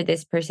 okay, for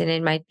this person,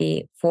 it might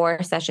be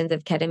 4 sessions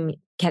of ketamine.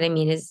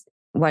 Ketamine is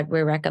what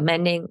we're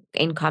recommending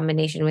in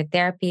combination with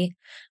therapy.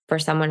 For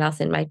someone else,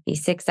 it might be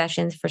 6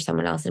 sessions. For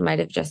someone else, it might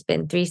have just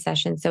been 3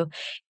 sessions. So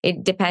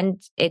it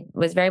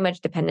was very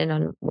much dependent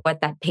on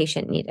what that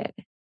patient needed.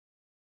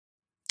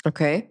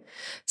 Okay.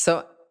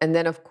 So, and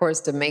then of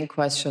course, the main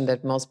question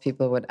that most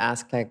people would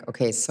ask, like,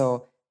 okay,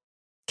 so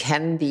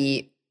can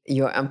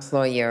your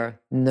employer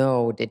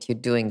know that you're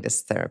doing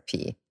this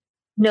therapy?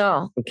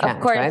 No, You of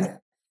can't, course. right?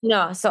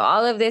 No. So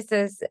all of this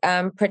is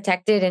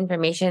protected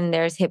information.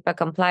 There's HIPAA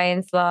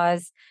compliance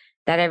laws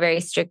that are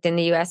very strict in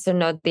the US. So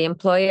no, the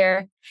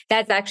employer,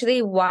 that's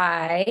actually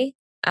why,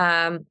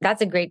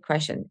 that's a great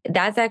question.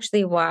 That's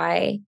actually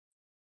why,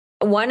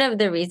 one of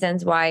the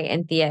reasons why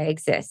Enthea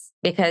exists,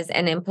 because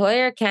an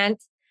employer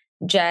can't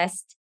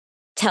just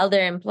tell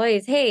their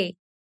employees, hey,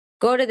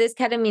 go to this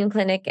ketamine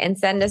clinic and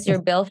send us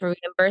your bill for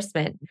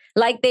reimbursement,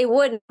 like they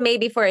would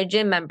maybe for a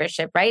gym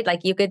membership, right?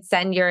 Like you could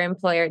send your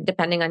employer,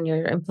 depending on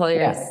your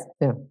employer's,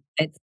 Yeah.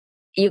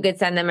 you could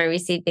send them a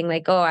receipt being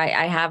like, oh,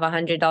 I have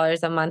 $100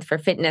 a month for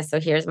fitness,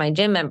 so here's my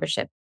gym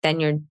membership. Then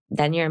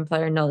your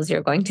employer knows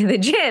you're going to the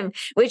gym,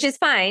 which is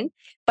fine.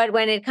 But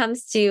when it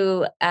comes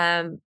to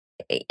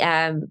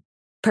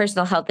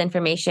personal health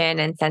information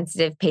and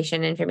sensitive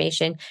patient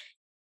information,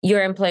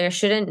 your employer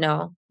shouldn't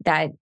know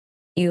that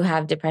you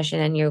have depression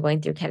and you're going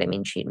through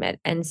ketamine treatment.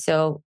 And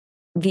so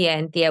via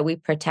Enthea, we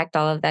protect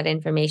all of that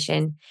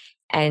information.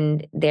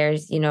 And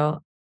there's,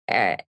 an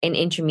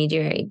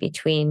intermediary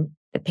between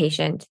the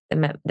patient,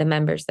 the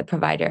members, the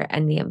provider,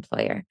 and the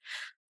employer.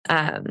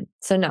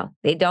 So no,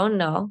 they don't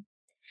know.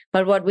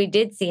 But what we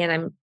did see,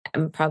 and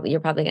you're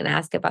probably going to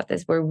ask about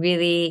this, were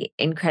really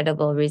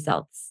incredible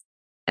results.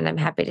 And I'm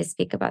happy to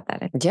speak about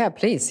that. Yeah,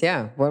 please.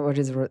 Yeah.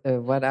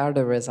 What are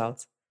the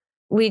results?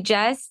 We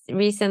just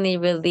recently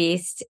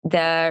released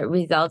the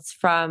results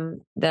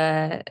from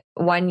the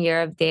 1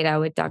 year of data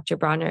with Dr.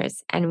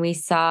 Bronner's, and we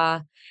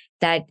saw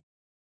that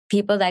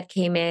people that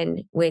came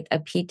in with a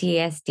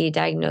PTSD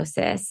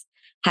diagnosis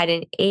had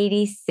an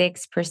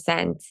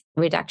 86%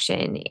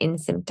 reduction in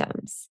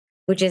symptoms,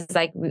 which is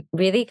like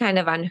really kind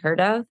of unheard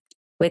of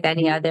with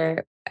any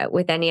other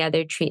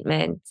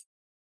treatment.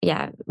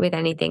 Yeah, with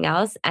anything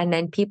else. And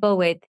then people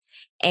with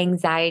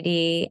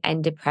anxiety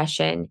and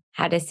depression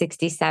had a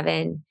 65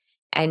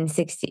 and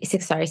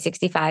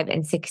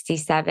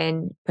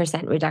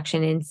 67%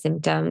 reduction in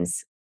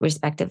symptoms,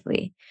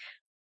 respectively.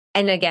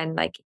 And again,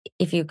 like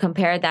if you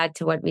compare that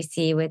to what we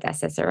see with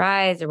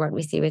SSRIs or what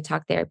we see with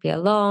talk therapy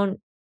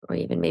alone, or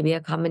even maybe a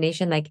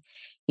combination, like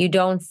you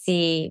don't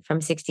see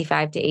from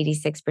 65 to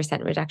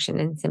 86% reduction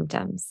in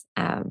symptoms.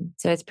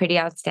 So it's pretty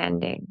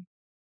outstanding.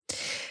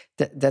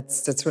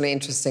 That's really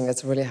interesting.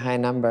 That's a really high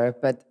number.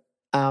 But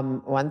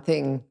one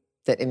thing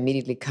that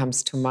immediately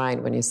comes to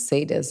mind when you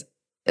say this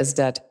is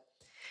that,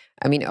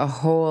 I mean, our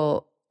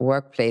whole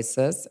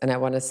workplaces, and I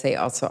want to say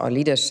also our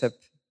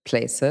leadership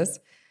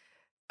places,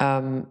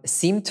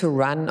 seem to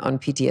run on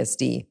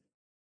PTSD.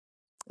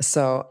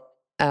 So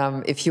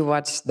if you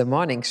watch the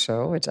morning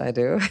show, which I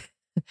do,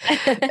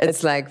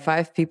 it's like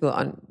 5 people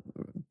on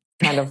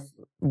kind of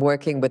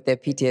working with their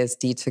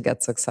PTSD to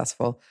get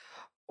successful.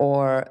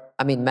 Or,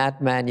 I mean,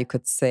 Mad Men, you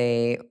could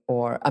say,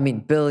 or, I mean,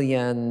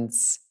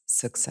 Billions,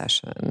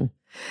 Succession.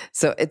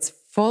 So it's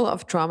full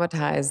of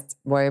traumatized,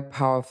 very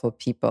powerful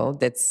people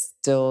that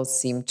still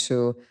seem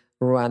to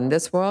run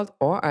this world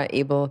or are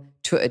able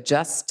to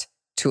adjust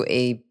to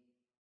a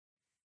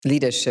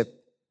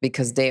leadership,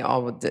 because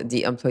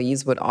the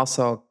employees would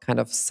also kind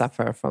of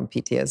suffer from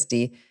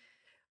PTSD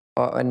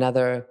or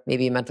another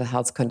maybe mental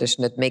health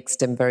condition that makes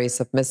them very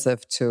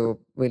submissive to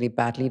really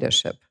bad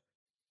leadership.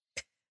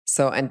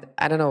 So, and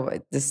I don't know,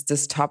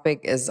 this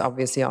topic is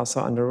obviously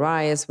also on the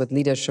rise with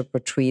leadership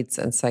retreats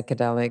and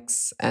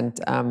psychedelics. And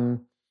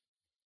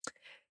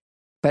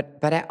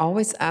but I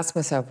always ask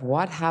myself,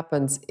 what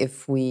happens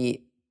if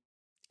we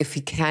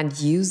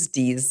can't use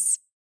these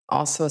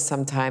also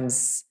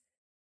sometimes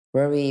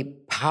very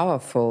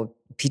powerful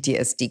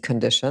PTSD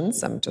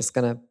conditions? I'm just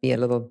gonna be a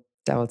little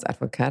devil's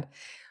advocate.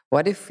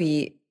 What if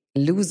we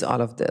lose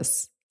all of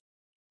this?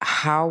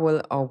 How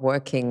will our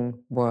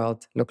working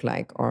world look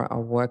like, or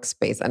our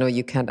workspace? I know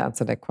you can't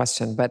answer that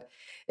question, but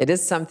it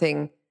is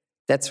something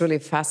that's really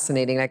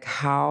fascinating. Like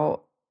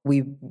how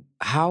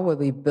will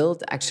we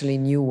build actually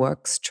new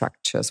work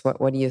structures?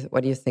 What do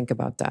you think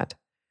about that?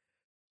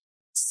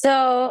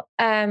 So,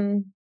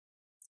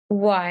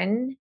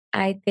 one,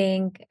 I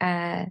think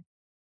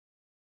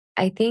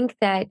I think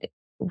that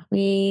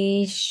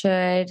we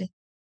should,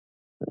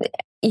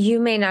 you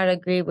may not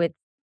agree with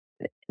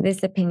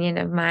this opinion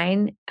of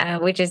mine,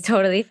 which is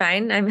totally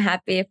fine. I'm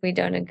happy if we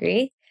don't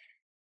agree.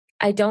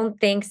 I don't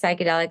think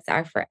psychedelics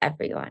are for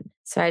everyone.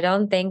 So I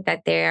don't think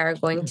that they are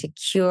going to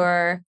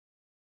cure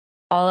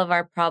all of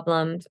our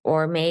problems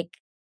or make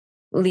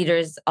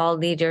all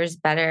leaders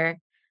better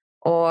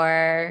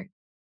or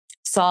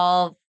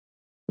solve,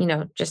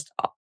 just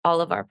all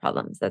of our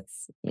problems.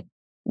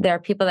 There are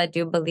people that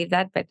do believe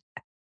that, but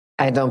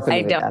I don't I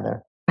believe it don't.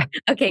 either.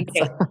 Okay,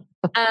 great.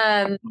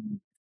 Um,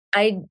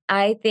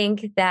 I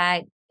think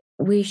that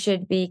we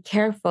should be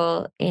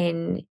careful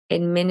in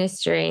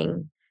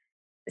administering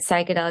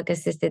psychedelic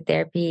assisted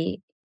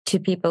therapy to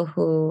people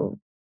who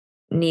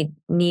need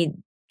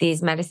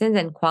these medicines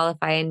and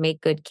qualify and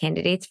make good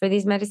candidates for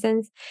these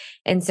medicines.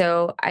 And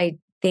so I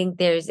think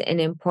there's an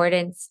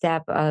important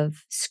step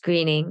of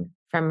screening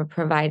from a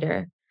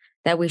provider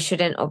that we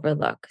shouldn't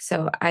overlook.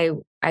 So I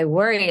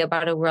worry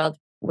about a world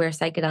where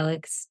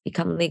psychedelics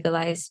become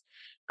legalized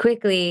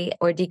quickly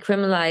or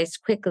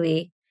decriminalized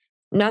quickly.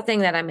 Not saying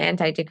that I'm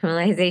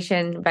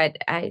anti-decriminalization, but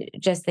I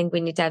just think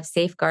we need to have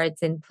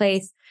safeguards in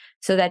place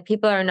so that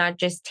people are not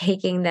just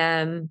taking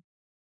them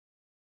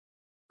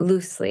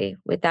loosely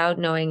without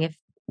knowing if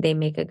they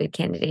make a good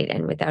candidate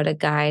and without a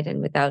guide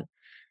and without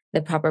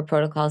the proper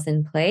protocols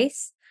in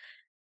place.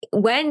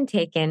 When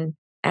taken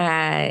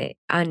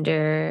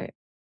under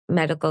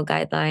medical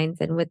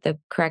guidelines and with the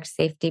correct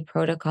safety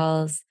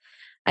protocols,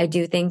 I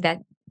do think that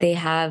they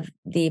have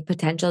the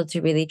potential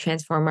to really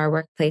transform our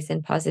workplace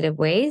in positive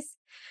ways.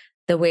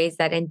 The ways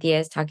that Enthea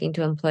is talking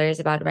to employers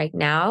about right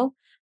now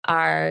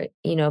are,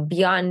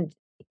 beyond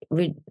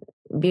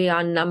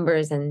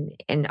numbers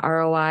and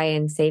ROI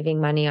and saving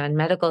money on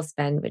medical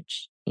spend,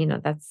 which,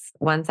 that's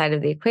one side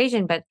of the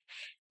equation. But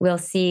we'll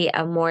see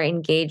a more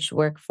engaged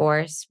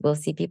workforce. We'll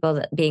see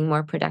people being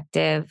more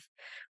productive.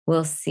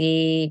 We'll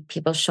see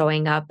people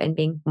showing up and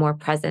being more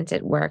present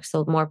at work.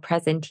 So more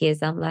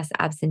presenteeism, less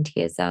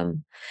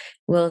absenteeism.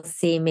 We'll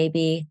see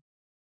maybe,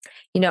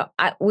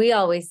 we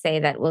always say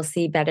that we'll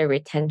see better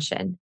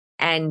retention.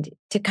 And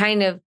to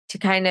kind of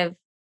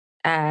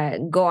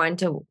go on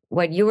to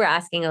what you were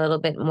asking a little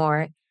bit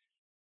more,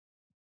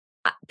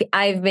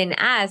 I've been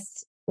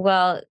asked,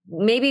 well,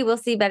 maybe we'll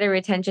see better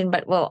retention,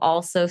 but we'll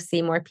also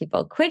see more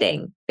people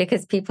quitting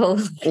because people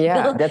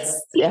feel,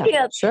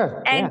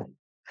 sure.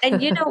 And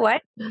you know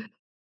what?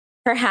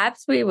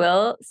 Perhaps we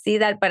will see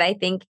that, but I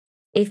think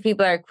if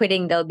people are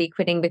quitting, they'll be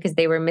quitting because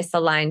they were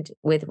misaligned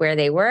with where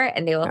they were,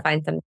 and they will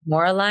find something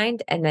more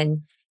aligned. And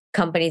then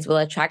companies will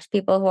attract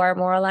people who are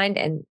more aligned,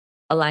 and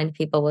aligned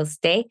people will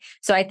stay.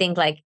 So I think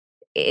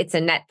it's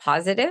a net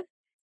positive.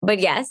 But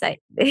yes, there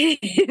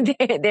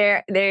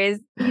is,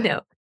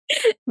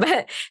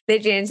 but the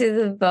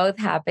chances of both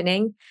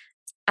happening.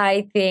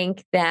 I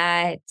think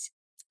that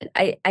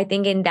I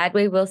think in that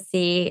way we'll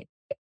see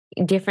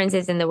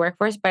differences in the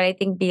workforce. But I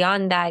think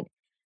beyond that,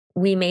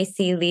 we may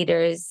see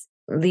leaders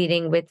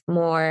leading with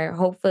more,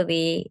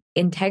 hopefully,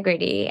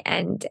 integrity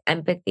and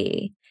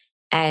empathy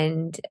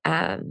and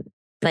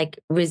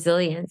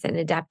resilience and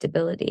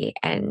adaptability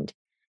and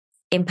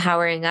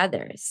empowering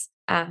others.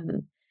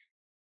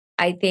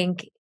 I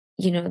think,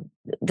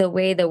 the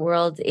way the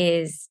world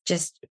is,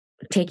 just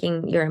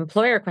taking your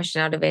employer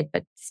question out of it,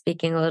 but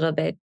speaking a little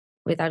bit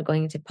without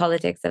going into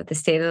politics of the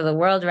state of the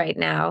world right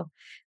now,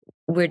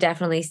 we're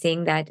definitely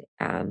seeing that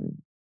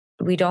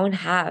we don't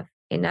have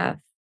enough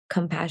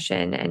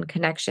compassion and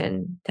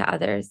connection to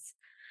others.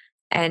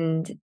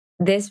 And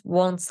this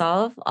won't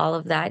solve all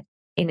of that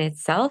in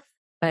itself,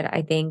 but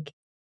I think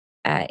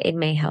it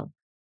may help.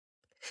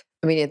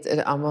 I mean,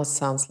 it almost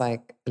sounds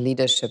like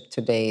leadership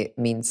today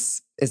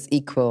is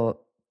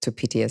equal to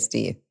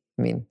PTSD.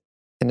 I mean,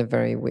 in a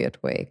very weird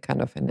way,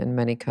 kind of in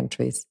many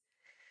countries.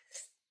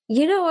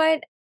 You know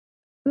what?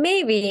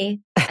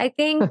 Maybe. I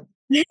think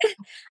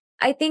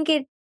I think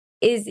it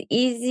is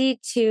easy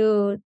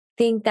to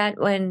think that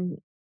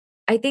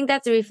I think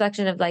that's a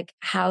reflection of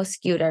how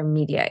skewed our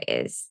media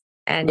is.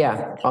 And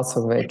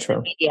also very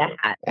true. Media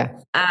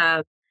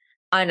has,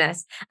 on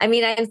us. I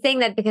mean, I'm saying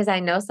that because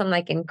I know some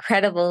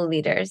incredible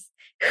leaders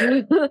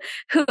who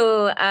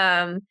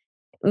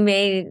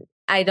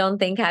I don't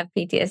think have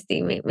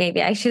PTSD.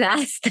 Maybe I should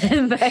ask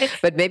them.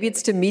 But maybe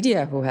it's the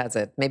media who has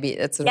it. Maybe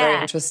it's a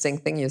very interesting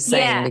thing you're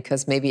saying,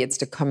 because maybe it's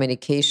the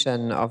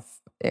communication of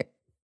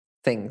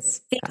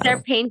things. Things are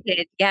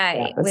painted,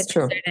 with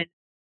true. A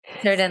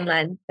certain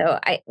lens. So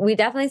we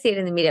definitely see it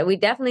in the media. We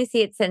definitely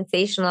see it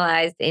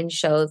sensationalized in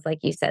shows, like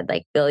you said,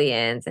 like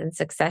Billions and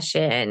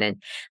Succession.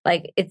 And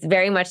it's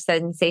very much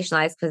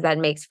sensationalized because that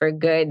makes for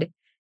good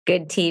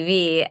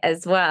TV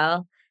as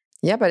well.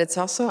 Yeah, but it's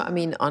also, I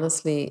mean,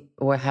 honestly,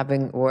 we're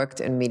having worked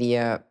in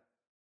media,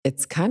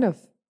 it's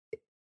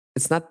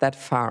not that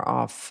far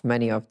off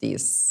many of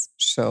these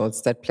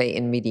shows that play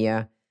in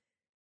media.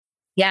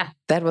 Yeah.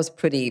 That was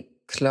pretty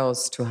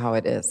close to how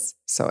it is.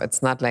 So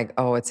it's not like,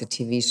 oh, it's a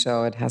TV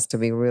show, it has to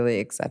be really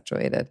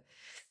exaggerated.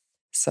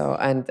 So,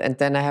 and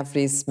then I have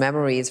these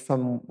memories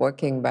from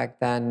working back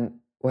then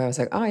where I was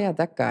like, oh yeah,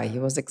 that guy. He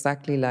was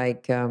exactly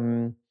like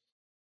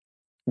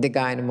the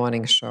guy in the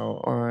morning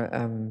show, or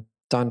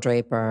Don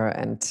Draper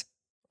and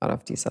all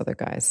of these other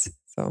guys.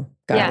 So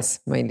Yeah. guys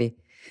mainly.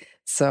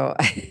 So,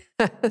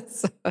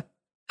 so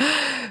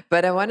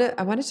but I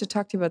wanted to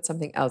talk to you about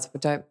something else,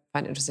 which I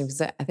find interesting,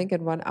 because I think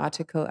in one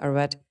article I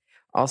read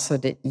also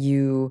that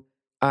you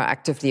are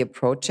actively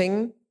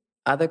approaching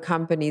other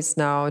companies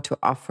now to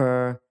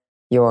offer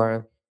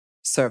your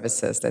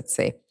services, let's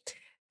say.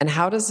 And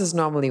how does this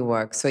normally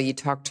work? So you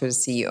talk to the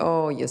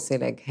CEO, you say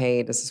like,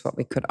 hey, this is what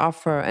we could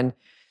offer. And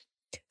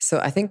so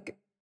I think,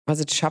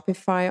 was it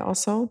Shopify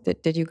also?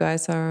 Did you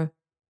guys are?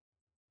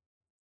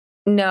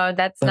 No,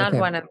 that's not Okay.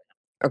 one of.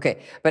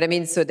 Okay. But I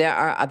mean, so there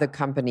are other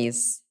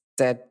companies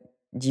that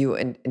you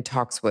in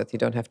talks with. You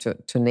don't have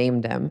to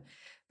name them.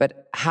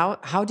 But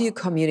how do you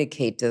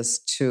communicate this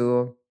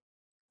to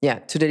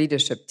to the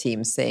leadership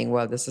team, saying,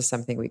 well, this is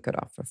something we could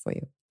offer for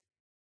you?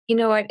 You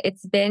know what?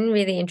 It's been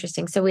really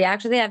interesting. So we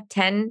actually have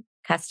 10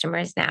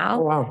 customers Oh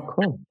now, wow,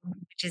 cool.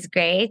 which is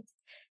great.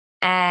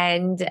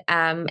 And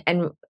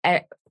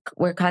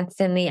we're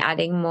constantly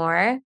adding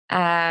more.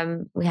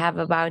 We have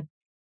about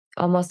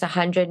almost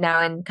 100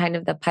 now in kind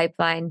of the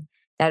pipeline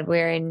that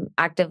we're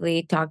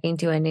actively talking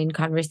to and in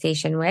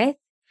conversation with.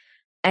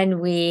 And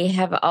we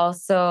have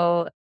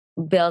also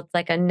built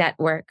like a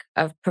network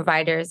of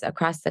providers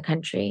across the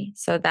country,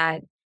 so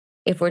that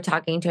if we're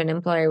talking to an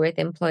employer with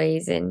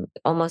employees in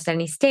almost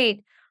any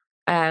state,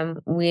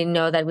 we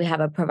know that we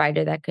have a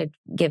provider that could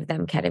give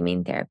them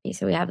ketamine therapy.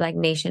 So we have like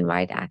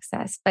nationwide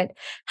access. But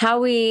how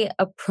we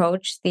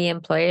approach the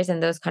employers in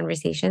those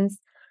conversations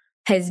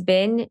has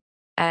been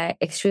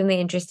extremely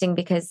interesting,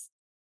 because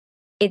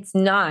it's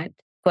not,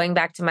 going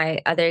back to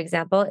my other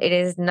example, it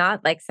is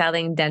not like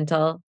selling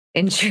dental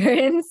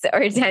insurance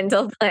or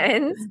dental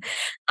plans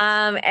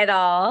at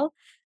all.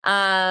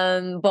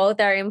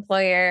 Both are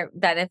employer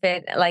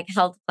benefit, like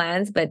health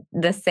plans, but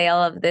the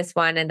sale of this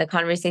one and the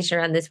conversation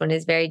around this one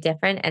is very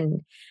different.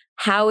 And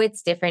how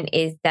it's different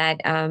is that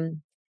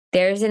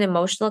there's an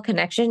emotional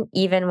connection,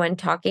 even when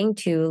talking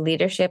to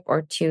leadership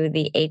or to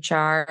the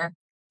HR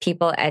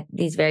people at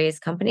these various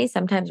companies.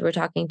 Sometimes we're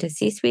talking to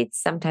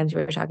C-suites, sometimes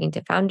we're talking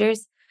to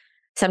founders,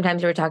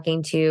 sometimes we're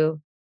talking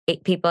to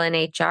people in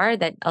HR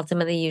that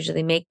ultimately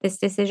usually make this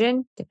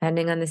decision,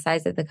 depending on the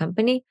size of the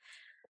company.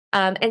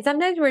 And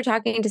sometimes we're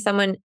talking to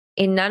someone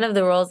in none of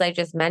the roles I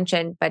just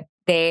mentioned, but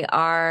they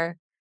are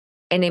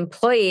an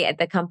employee at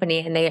the company,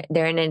 and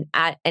they're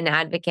an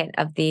advocate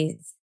of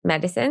these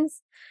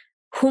medicines.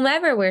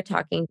 Whomever we're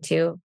talking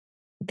to,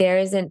 there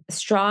is a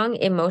strong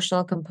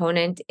emotional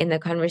component in the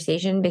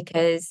conversation,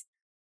 because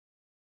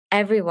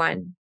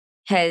everyone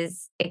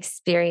has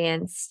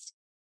experienced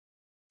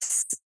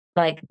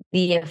like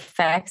the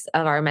effects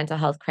of our mental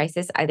health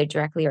crisis, either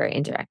directly or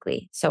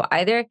indirectly. So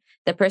either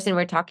the person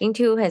we're talking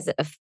to has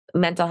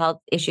mental health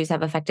issues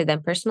have affected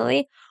them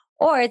personally,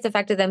 or it's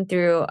affected them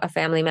through a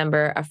family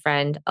member, a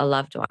friend, a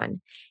loved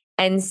one.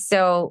 And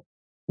so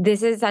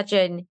this is such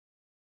an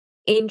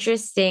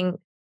interesting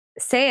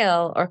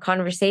sale or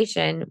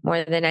conversation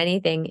more than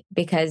anything,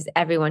 because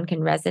everyone can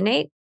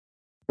resonate.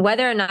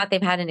 Whether or not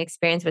they've had an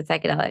experience with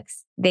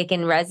psychedelics, they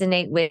can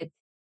resonate with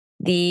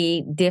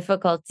the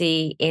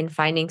difficulty in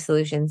finding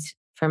solutions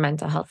for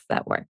mental health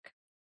that work,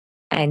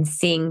 and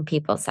seeing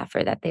people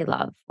suffer that they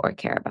love or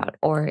care about,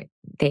 or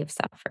they've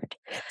suffered.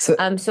 So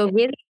So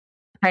really,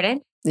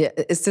 pardon? yeah,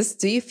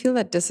 do you feel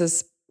that this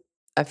is,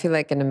 I feel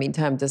like in the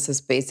meantime, this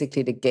is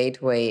basically the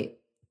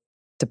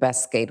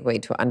best gateway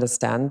to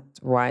understand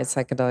why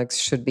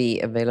psychedelics should be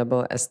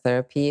available as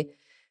therapy,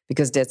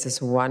 because there's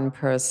this one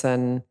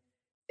person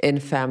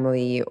in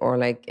family, or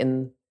like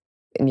in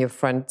your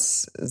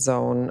friend's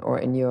zone, or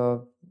in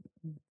your,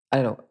 I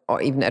don't know,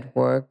 or even at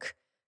work,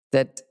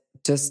 that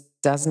just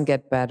doesn't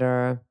get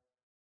better.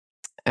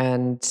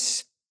 And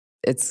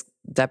it's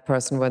that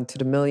person went to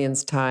the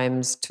millions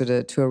times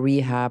to a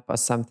rehab or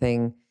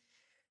something.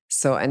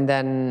 So, and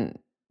then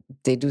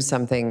they do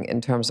something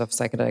in terms of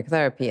psychedelic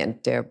therapy, and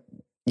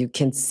you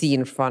can see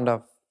in front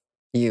of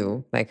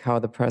you like how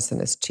the person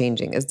is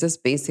changing. Is this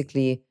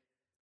basically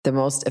the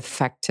most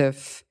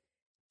effective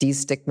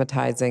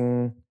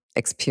destigmatizing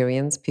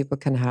experience people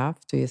can have,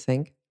 do you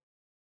think?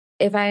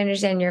 If I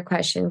understand your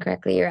question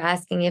correctly, you're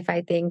asking if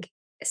I think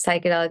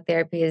psychedelic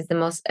therapy is the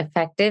most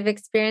effective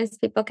experience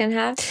people can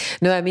have?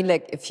 No, I mean,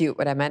 like,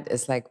 what I meant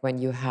is like when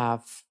you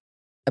have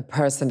a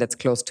person that's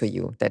close to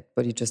you, that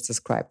what you just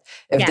described,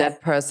 if Yes.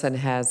 that person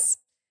has,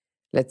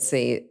 let's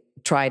say,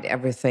 tried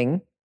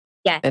everything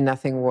Yes. and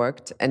nothing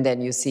worked, and then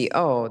you see,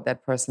 oh,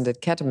 that person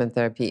did ketamine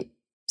therapy,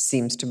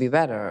 seems to be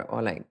better,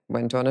 or like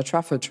went on a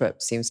truffle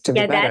trip, seems to be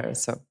Yeah, better.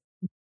 So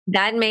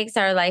that makes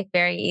our life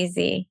very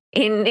easy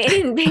in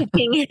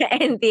pitching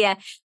Enthea.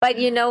 But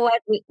you know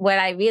what? What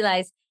I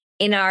realized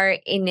in our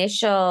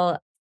initial,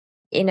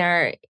 in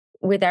our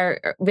with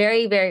our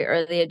very very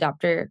early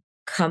adopter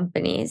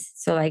companies.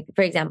 So, like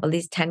for example,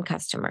 these 10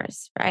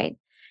 customers, right?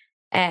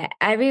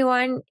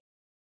 Everyone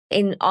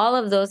in all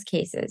of those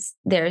cases,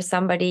 there is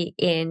somebody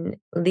in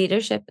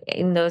leadership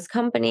in those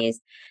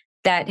companies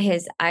that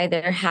has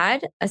either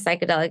had a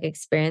psychedelic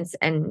experience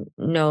and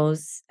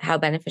knows how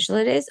beneficial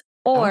it is,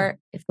 Ah, or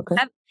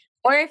okay.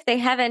 or if they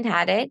haven't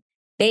had it,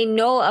 they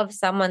know of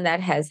someone that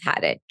has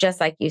had it, just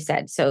like you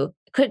said. So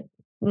could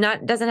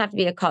not doesn't have to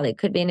be a colleague,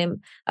 could be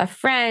a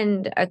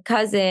friend, a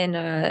cousin,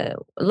 a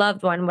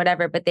loved one,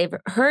 whatever. But they've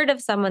heard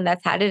of someone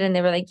that's had it, and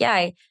they were like,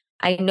 "Yeah,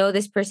 I know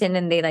this person,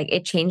 and they like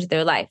it changed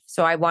their life.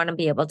 So I want to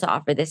be able to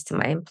offer this to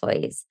my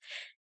employees."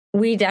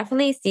 We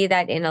definitely see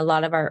that in a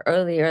lot of our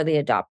early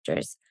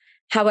adopters.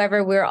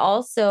 However, we're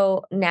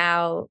also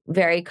now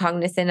very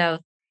cognizant of,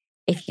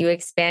 if you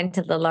expand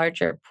to the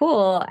larger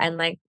pool and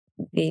like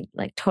the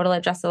like total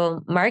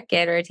addressable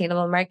market or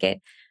attainable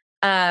market,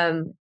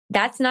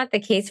 that's not the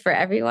case for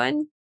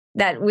everyone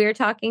that we're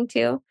talking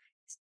to.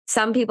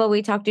 Some people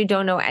we talk to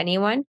don't know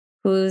anyone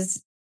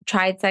who's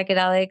tried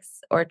psychedelics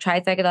or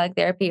tried psychedelic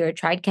therapy or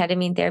tried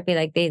ketamine therapy.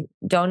 Like they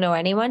don't know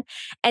anyone.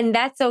 And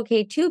that's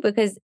okay too,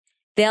 because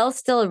they'll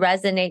still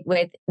resonate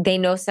with, they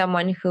know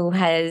someone who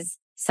has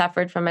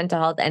suffered from mental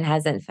health and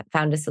hasn't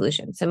found a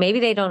solution. So maybe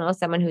they don't know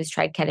someone who's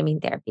tried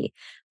ketamine therapy,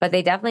 but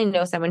they definitely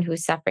know someone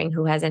who's suffering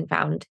who hasn't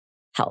found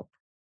help.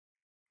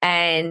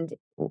 And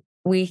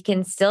we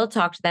can still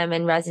talk to them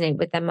and resonate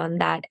with them on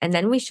that. And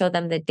then we show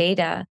them the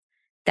data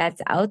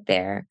that's out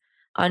there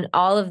on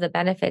all of the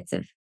benefits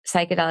of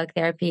psychedelic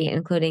therapy,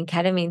 including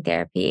ketamine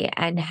therapy,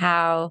 and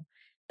how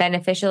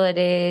beneficial it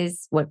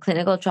is, what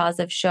clinical trials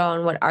have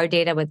shown, what our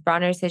data with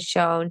Bronner's has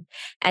shown.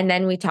 And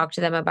then we talk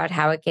to them about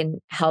how it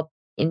can help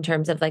in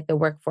terms of like the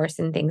workforce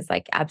and things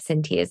like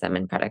absenteeism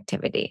and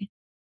productivity.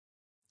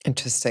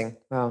 Interesting.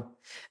 Wow.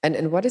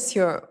 And what is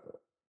your,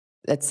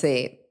 let's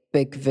say,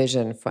 big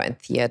vision for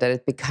Anthea, that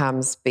it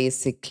becomes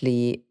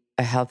basically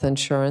a health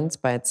insurance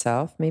by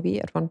itself,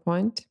 maybe at one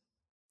point?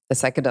 A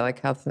psychedelic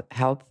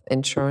health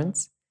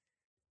insurance?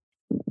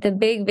 The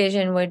big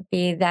vision would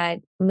be that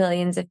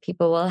millions of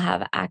people will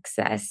have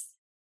access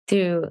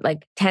to,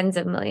 like tens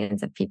of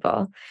millions of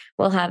people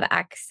will have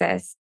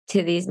access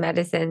to these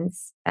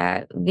medicines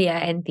via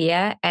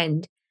Enthea.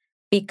 And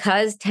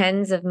because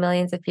tens of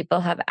millions of people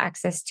have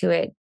access to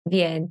it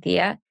via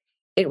Enthea,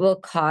 it will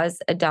cause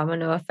a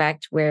domino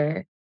effect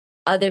where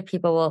other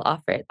people will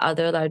offer it.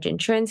 Other large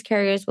insurance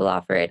carriers will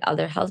offer it.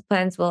 Other health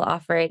plans will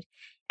offer it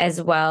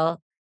as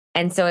well.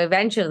 And so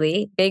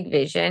eventually, big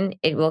vision,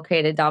 it will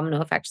create a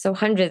domino effect. So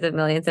hundreds of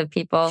millions of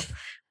people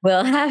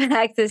will have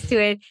access to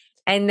it.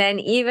 And then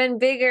even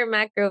bigger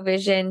macro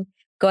vision,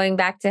 going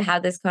back to how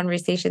this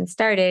conversation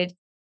started,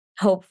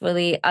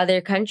 hopefully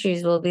other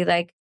countries will be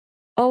like,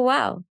 oh,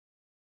 wow,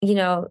 you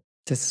know,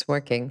 This is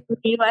working.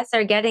 the US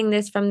are getting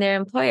this from their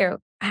employer.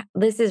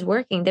 This is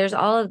working. There's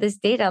all of this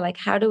data. Like,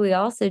 how do we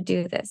also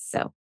do this?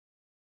 So,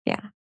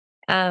 yeah.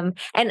 And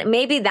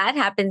maybe that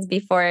happens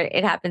before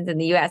it happens in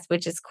the US,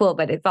 which is cool,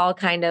 but it's all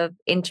kind of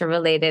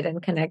interrelated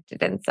and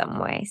connected in some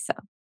way. So,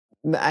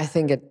 I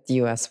think the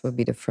US will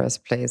be the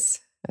first place,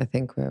 I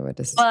think, where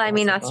this is well, I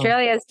mean, possible.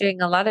 Australia is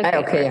doing a lot of good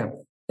Okay, work.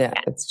 yeah,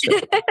 that's true.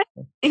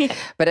 Yeah.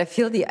 But I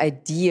feel the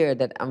idea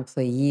that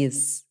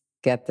employees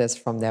get this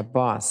from their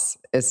boss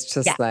is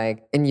Yeah. just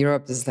like, in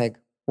Europe, it's like,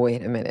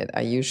 wait a minute,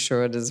 are you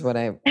sure this is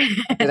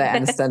did I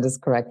understand this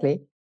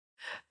correctly?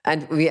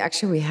 And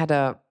last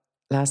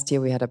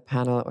year we had a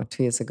panel, or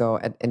 2 years ago,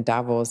 in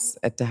Davos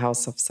at the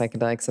House of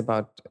Psychedelics,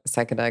 about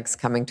psychedelics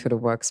coming to the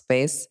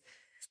workspace.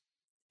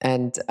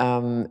 And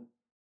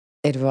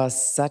it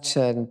was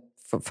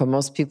for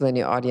most people in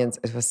the audience,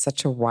 it was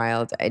such a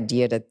wild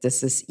idea that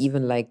this is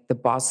even like the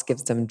boss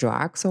gives them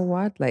drugs or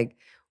what? Like,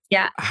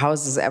 Yeah. how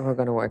is this ever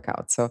going to work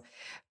out? So,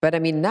 but I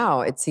mean,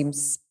 now it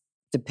seems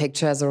the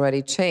picture has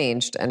already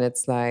changed, and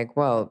it's like,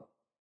 well,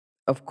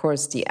 of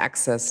course, the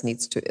access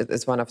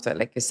is one of the,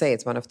 like you say,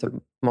 it's one of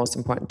the most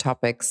important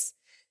topics.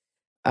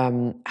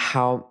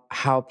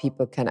 How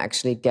people can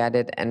actually get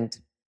it, and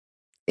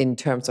in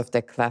terms of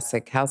their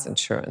classic health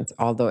insurance,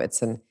 although at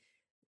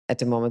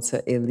the moment it's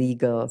an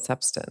illegal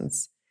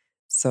substance.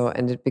 So,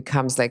 and it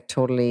becomes like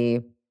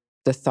totally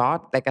the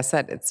thought. Like I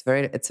said,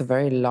 it's a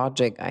very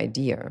logic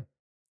idea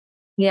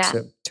Yeah.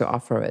 to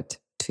offer it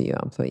to your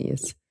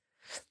employees.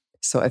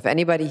 So if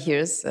anybody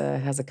here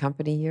has a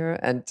company here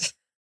and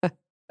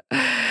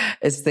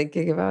is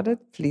thinking about it,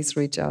 please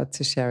reach out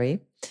to Sherry.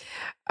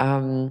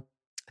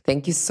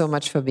 Thank you so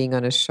much for being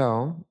on the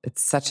show.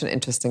 It's such an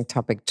interesting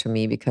topic to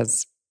me,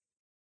 because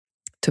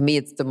to me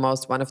it's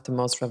one of the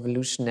most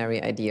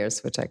revolutionary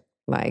ideas, which I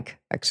like,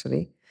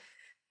 actually.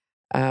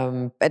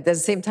 But at the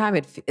same time,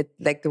 it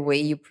like the way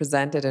you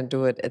present it and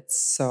do it, it's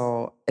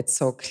so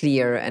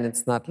clear, and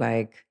it's not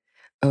like,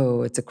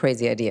 oh, it's a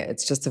crazy idea.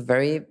 It's just a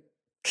very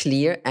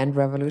clear and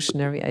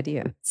revolutionary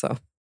idea. So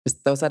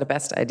those are the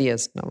best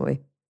ideas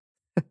normally.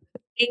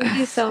 Thank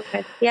you so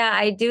much. Yeah,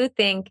 I do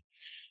think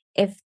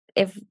if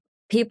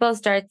people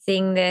start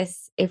seeing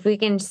this, if we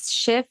can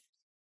shift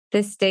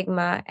the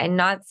stigma and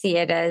not see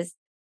it as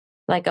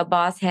like a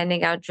boss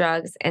handing out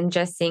drugs, and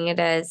just seeing it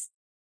as,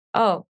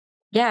 oh,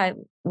 yeah,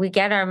 we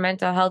get our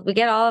mental health, we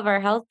get all of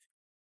our health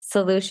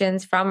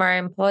solutions from our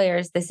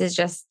employers. This is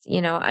just,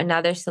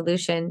 another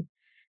solution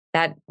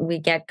that we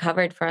get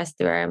covered for us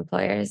through our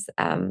employers.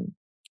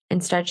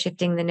 and start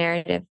shifting the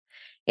narrative,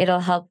 it'll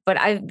help. But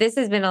this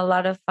has been a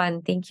lot of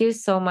fun. Thank you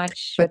so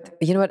much. But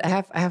you know what?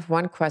 I have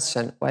one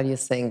question while you're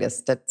saying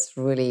this that's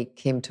really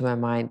came to my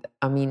mind.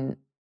 I mean,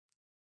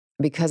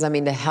 because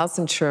the health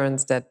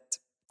insurance that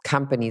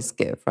companies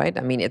give, right?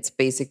 I mean, it's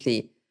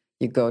basically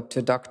you go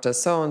to doctor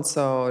so and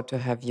so to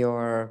have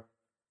your,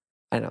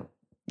 I don't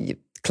know,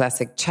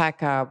 classic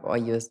checkup, or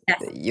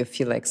you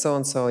feel like so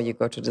and so, you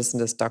go to this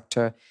and this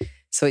doctor.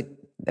 So it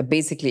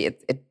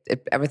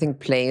everything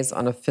plays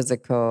on a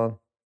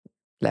physical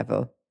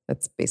level.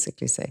 Let's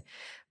basically say.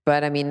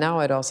 But I mean, now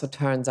it also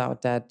turns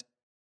out that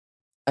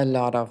a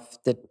lot of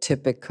the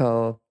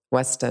typical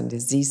Western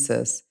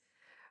diseases,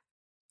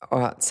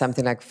 or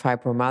something like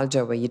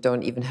fibromyalgia, where you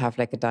don't even have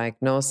like a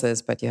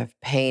diagnosis, but you have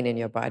pain in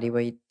your body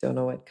where you don't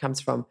know where it comes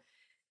from,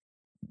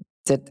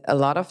 that a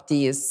lot of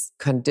these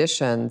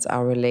conditions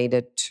are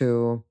related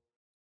to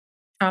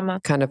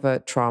Trauma. kind of a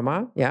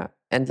trauma, yeah,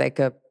 and like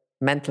a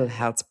mental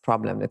health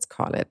problem, let's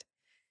call it.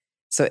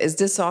 So is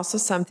this also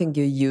something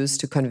you use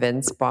to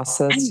convince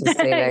bosses to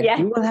say like, Yeah.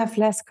 you will have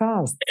less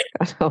costs?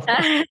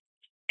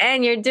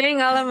 And you're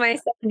doing all of my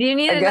stuff. Do you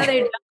need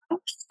another job?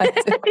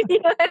 You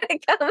want to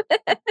come?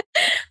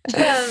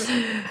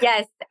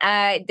 Yes,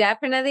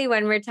 definitely.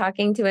 When we're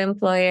talking to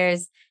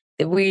employers,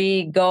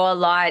 we go a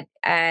lot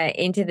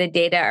into the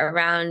data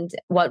around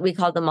what we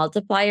call the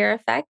multiplier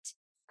effect.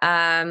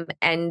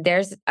 And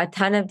there's a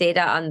ton of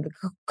data on the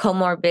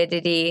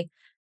comorbidity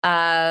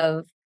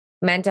of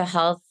mental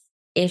health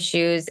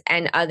issues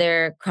and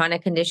other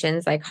chronic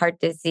conditions like heart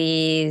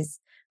disease,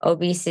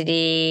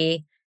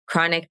 obesity,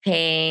 chronic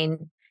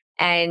pain.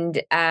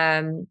 And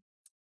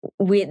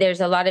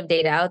there's a lot of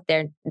data out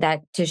there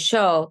that to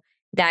show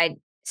that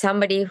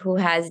somebody who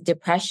has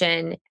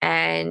depression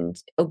and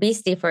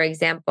obesity, for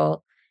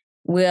example,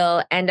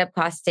 will end up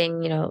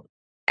costing,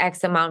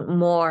 X amount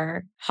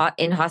more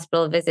in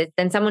hospital visits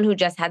than someone who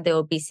just had the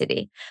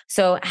obesity.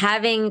 So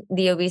having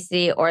the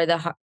obesity or the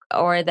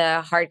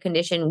heart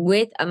condition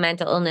with a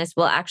mental illness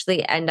will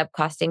actually end up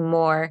costing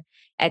more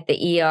at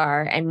the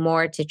ER and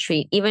more to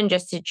treat, even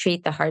just to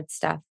treat the heart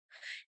stuff.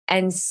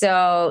 And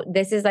so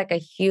this is like a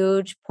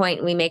huge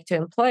point we make to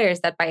employers,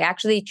 that by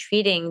actually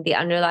treating the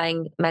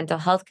underlying mental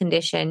health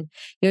condition,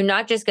 you're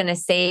not just going to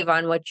save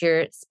on what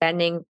you're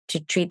spending to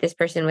treat this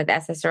person with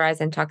SSRIs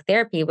and talk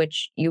therapy,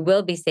 which you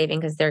will be saving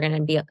because they're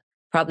going to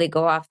probably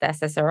go off the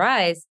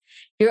SSRIs.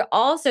 You're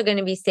also going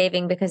to be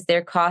saving because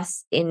their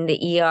costs in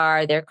the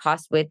ER, their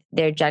costs with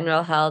their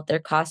general health, their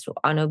costs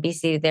on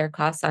obesity, their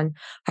costs on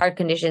heart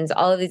conditions,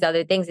 all of these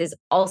other things is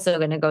also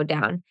going to go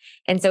down.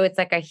 And so it's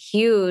like a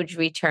huge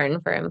return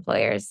for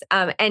employers.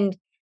 And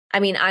I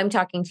mean, I'm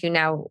talking to you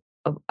now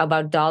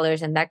about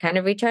dollars and that kind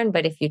of return,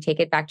 but if you take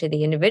it back to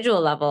the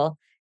individual level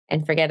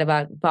and forget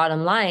about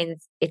bottom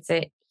lines, it's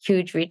a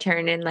huge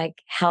return in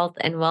like health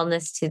and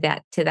wellness to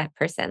that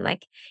person.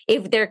 Like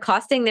if they're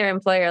costing their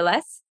employer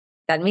less,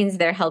 that means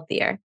they're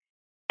healthier.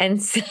 And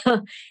so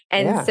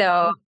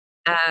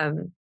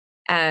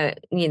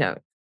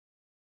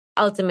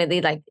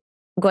ultimately, like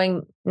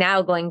going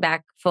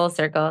back full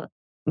circle,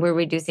 we're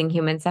reducing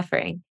human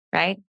suffering,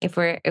 right? If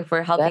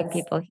we're helping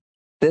people.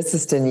 This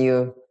is the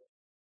new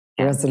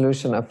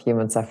resolution of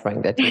human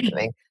suffering that you're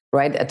doing,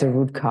 right at the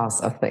root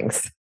cause of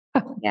things.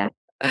 Yeah.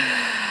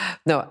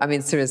 No, I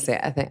mean, seriously,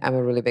 I think I'm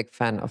a really big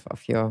fan of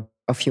your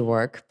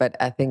work, but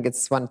I think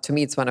it's one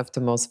of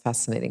the most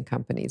fascinating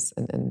companies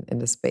in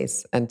the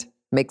space and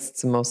makes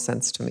the most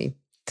sense to me.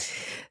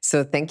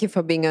 So thank you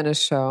for being on the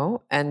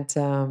show,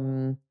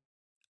 and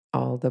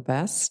all the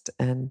best.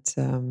 And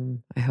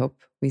I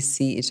hope we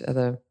see each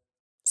other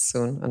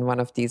soon on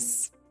one of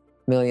these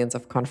millions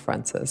of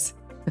conferences.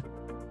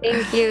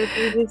 Thank you.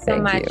 Thank you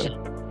so much.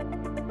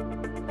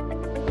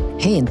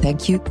 Hey, and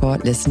thank you for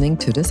listening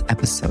to this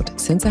episode.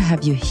 Since I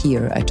have you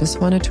here, I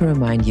just wanted to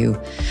remind you,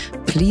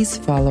 please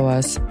follow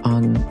us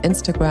on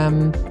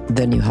Instagram,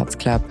 The New Health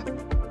Club,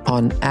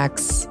 on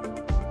X,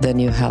 The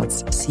New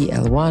Health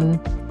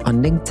CL1,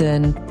 on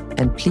LinkedIn,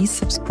 and please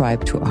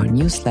subscribe to our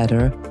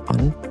newsletter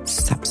on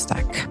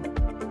Substack.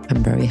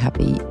 I'm very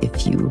happy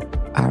if you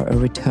are a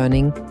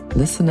returning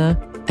listener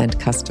and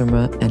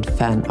customer and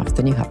fan of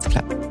The New Health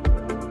Club.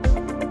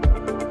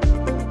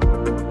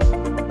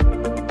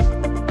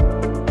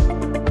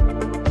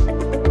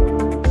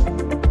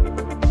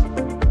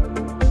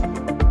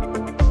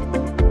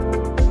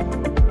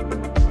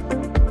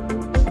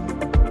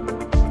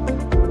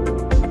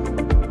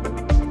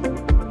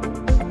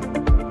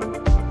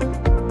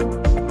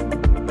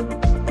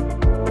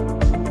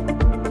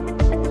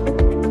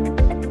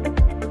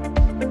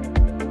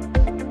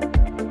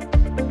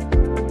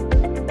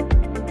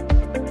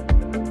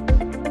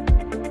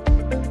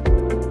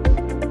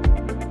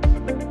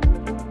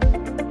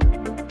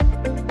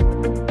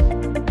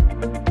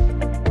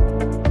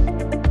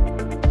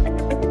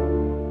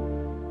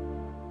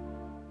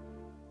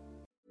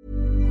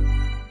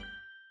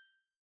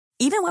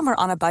 Even when we're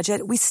on a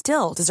budget, we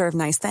still deserve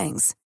nice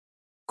things.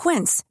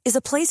 Quince is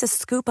a place to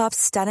scoop up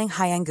stunning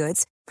high-end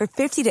goods for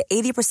 50 to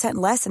 80%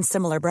 less than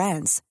similar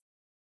brands.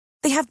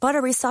 They have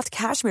buttery soft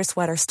cashmere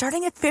sweaters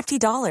starting at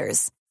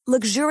 $50,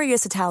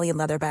 luxurious Italian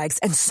leather bags,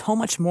 and so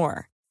much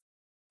more.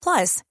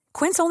 Plus,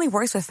 Quince only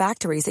works with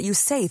factories that use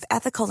safe,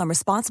 ethical, and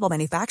responsible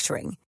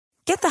manufacturing.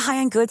 Get the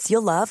high-end goods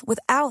you'll love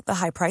without the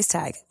high price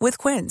tag with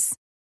Quince.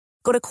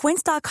 Go to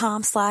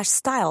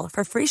quince.com/style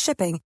for free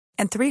shipping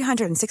and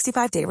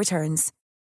 365-day returns.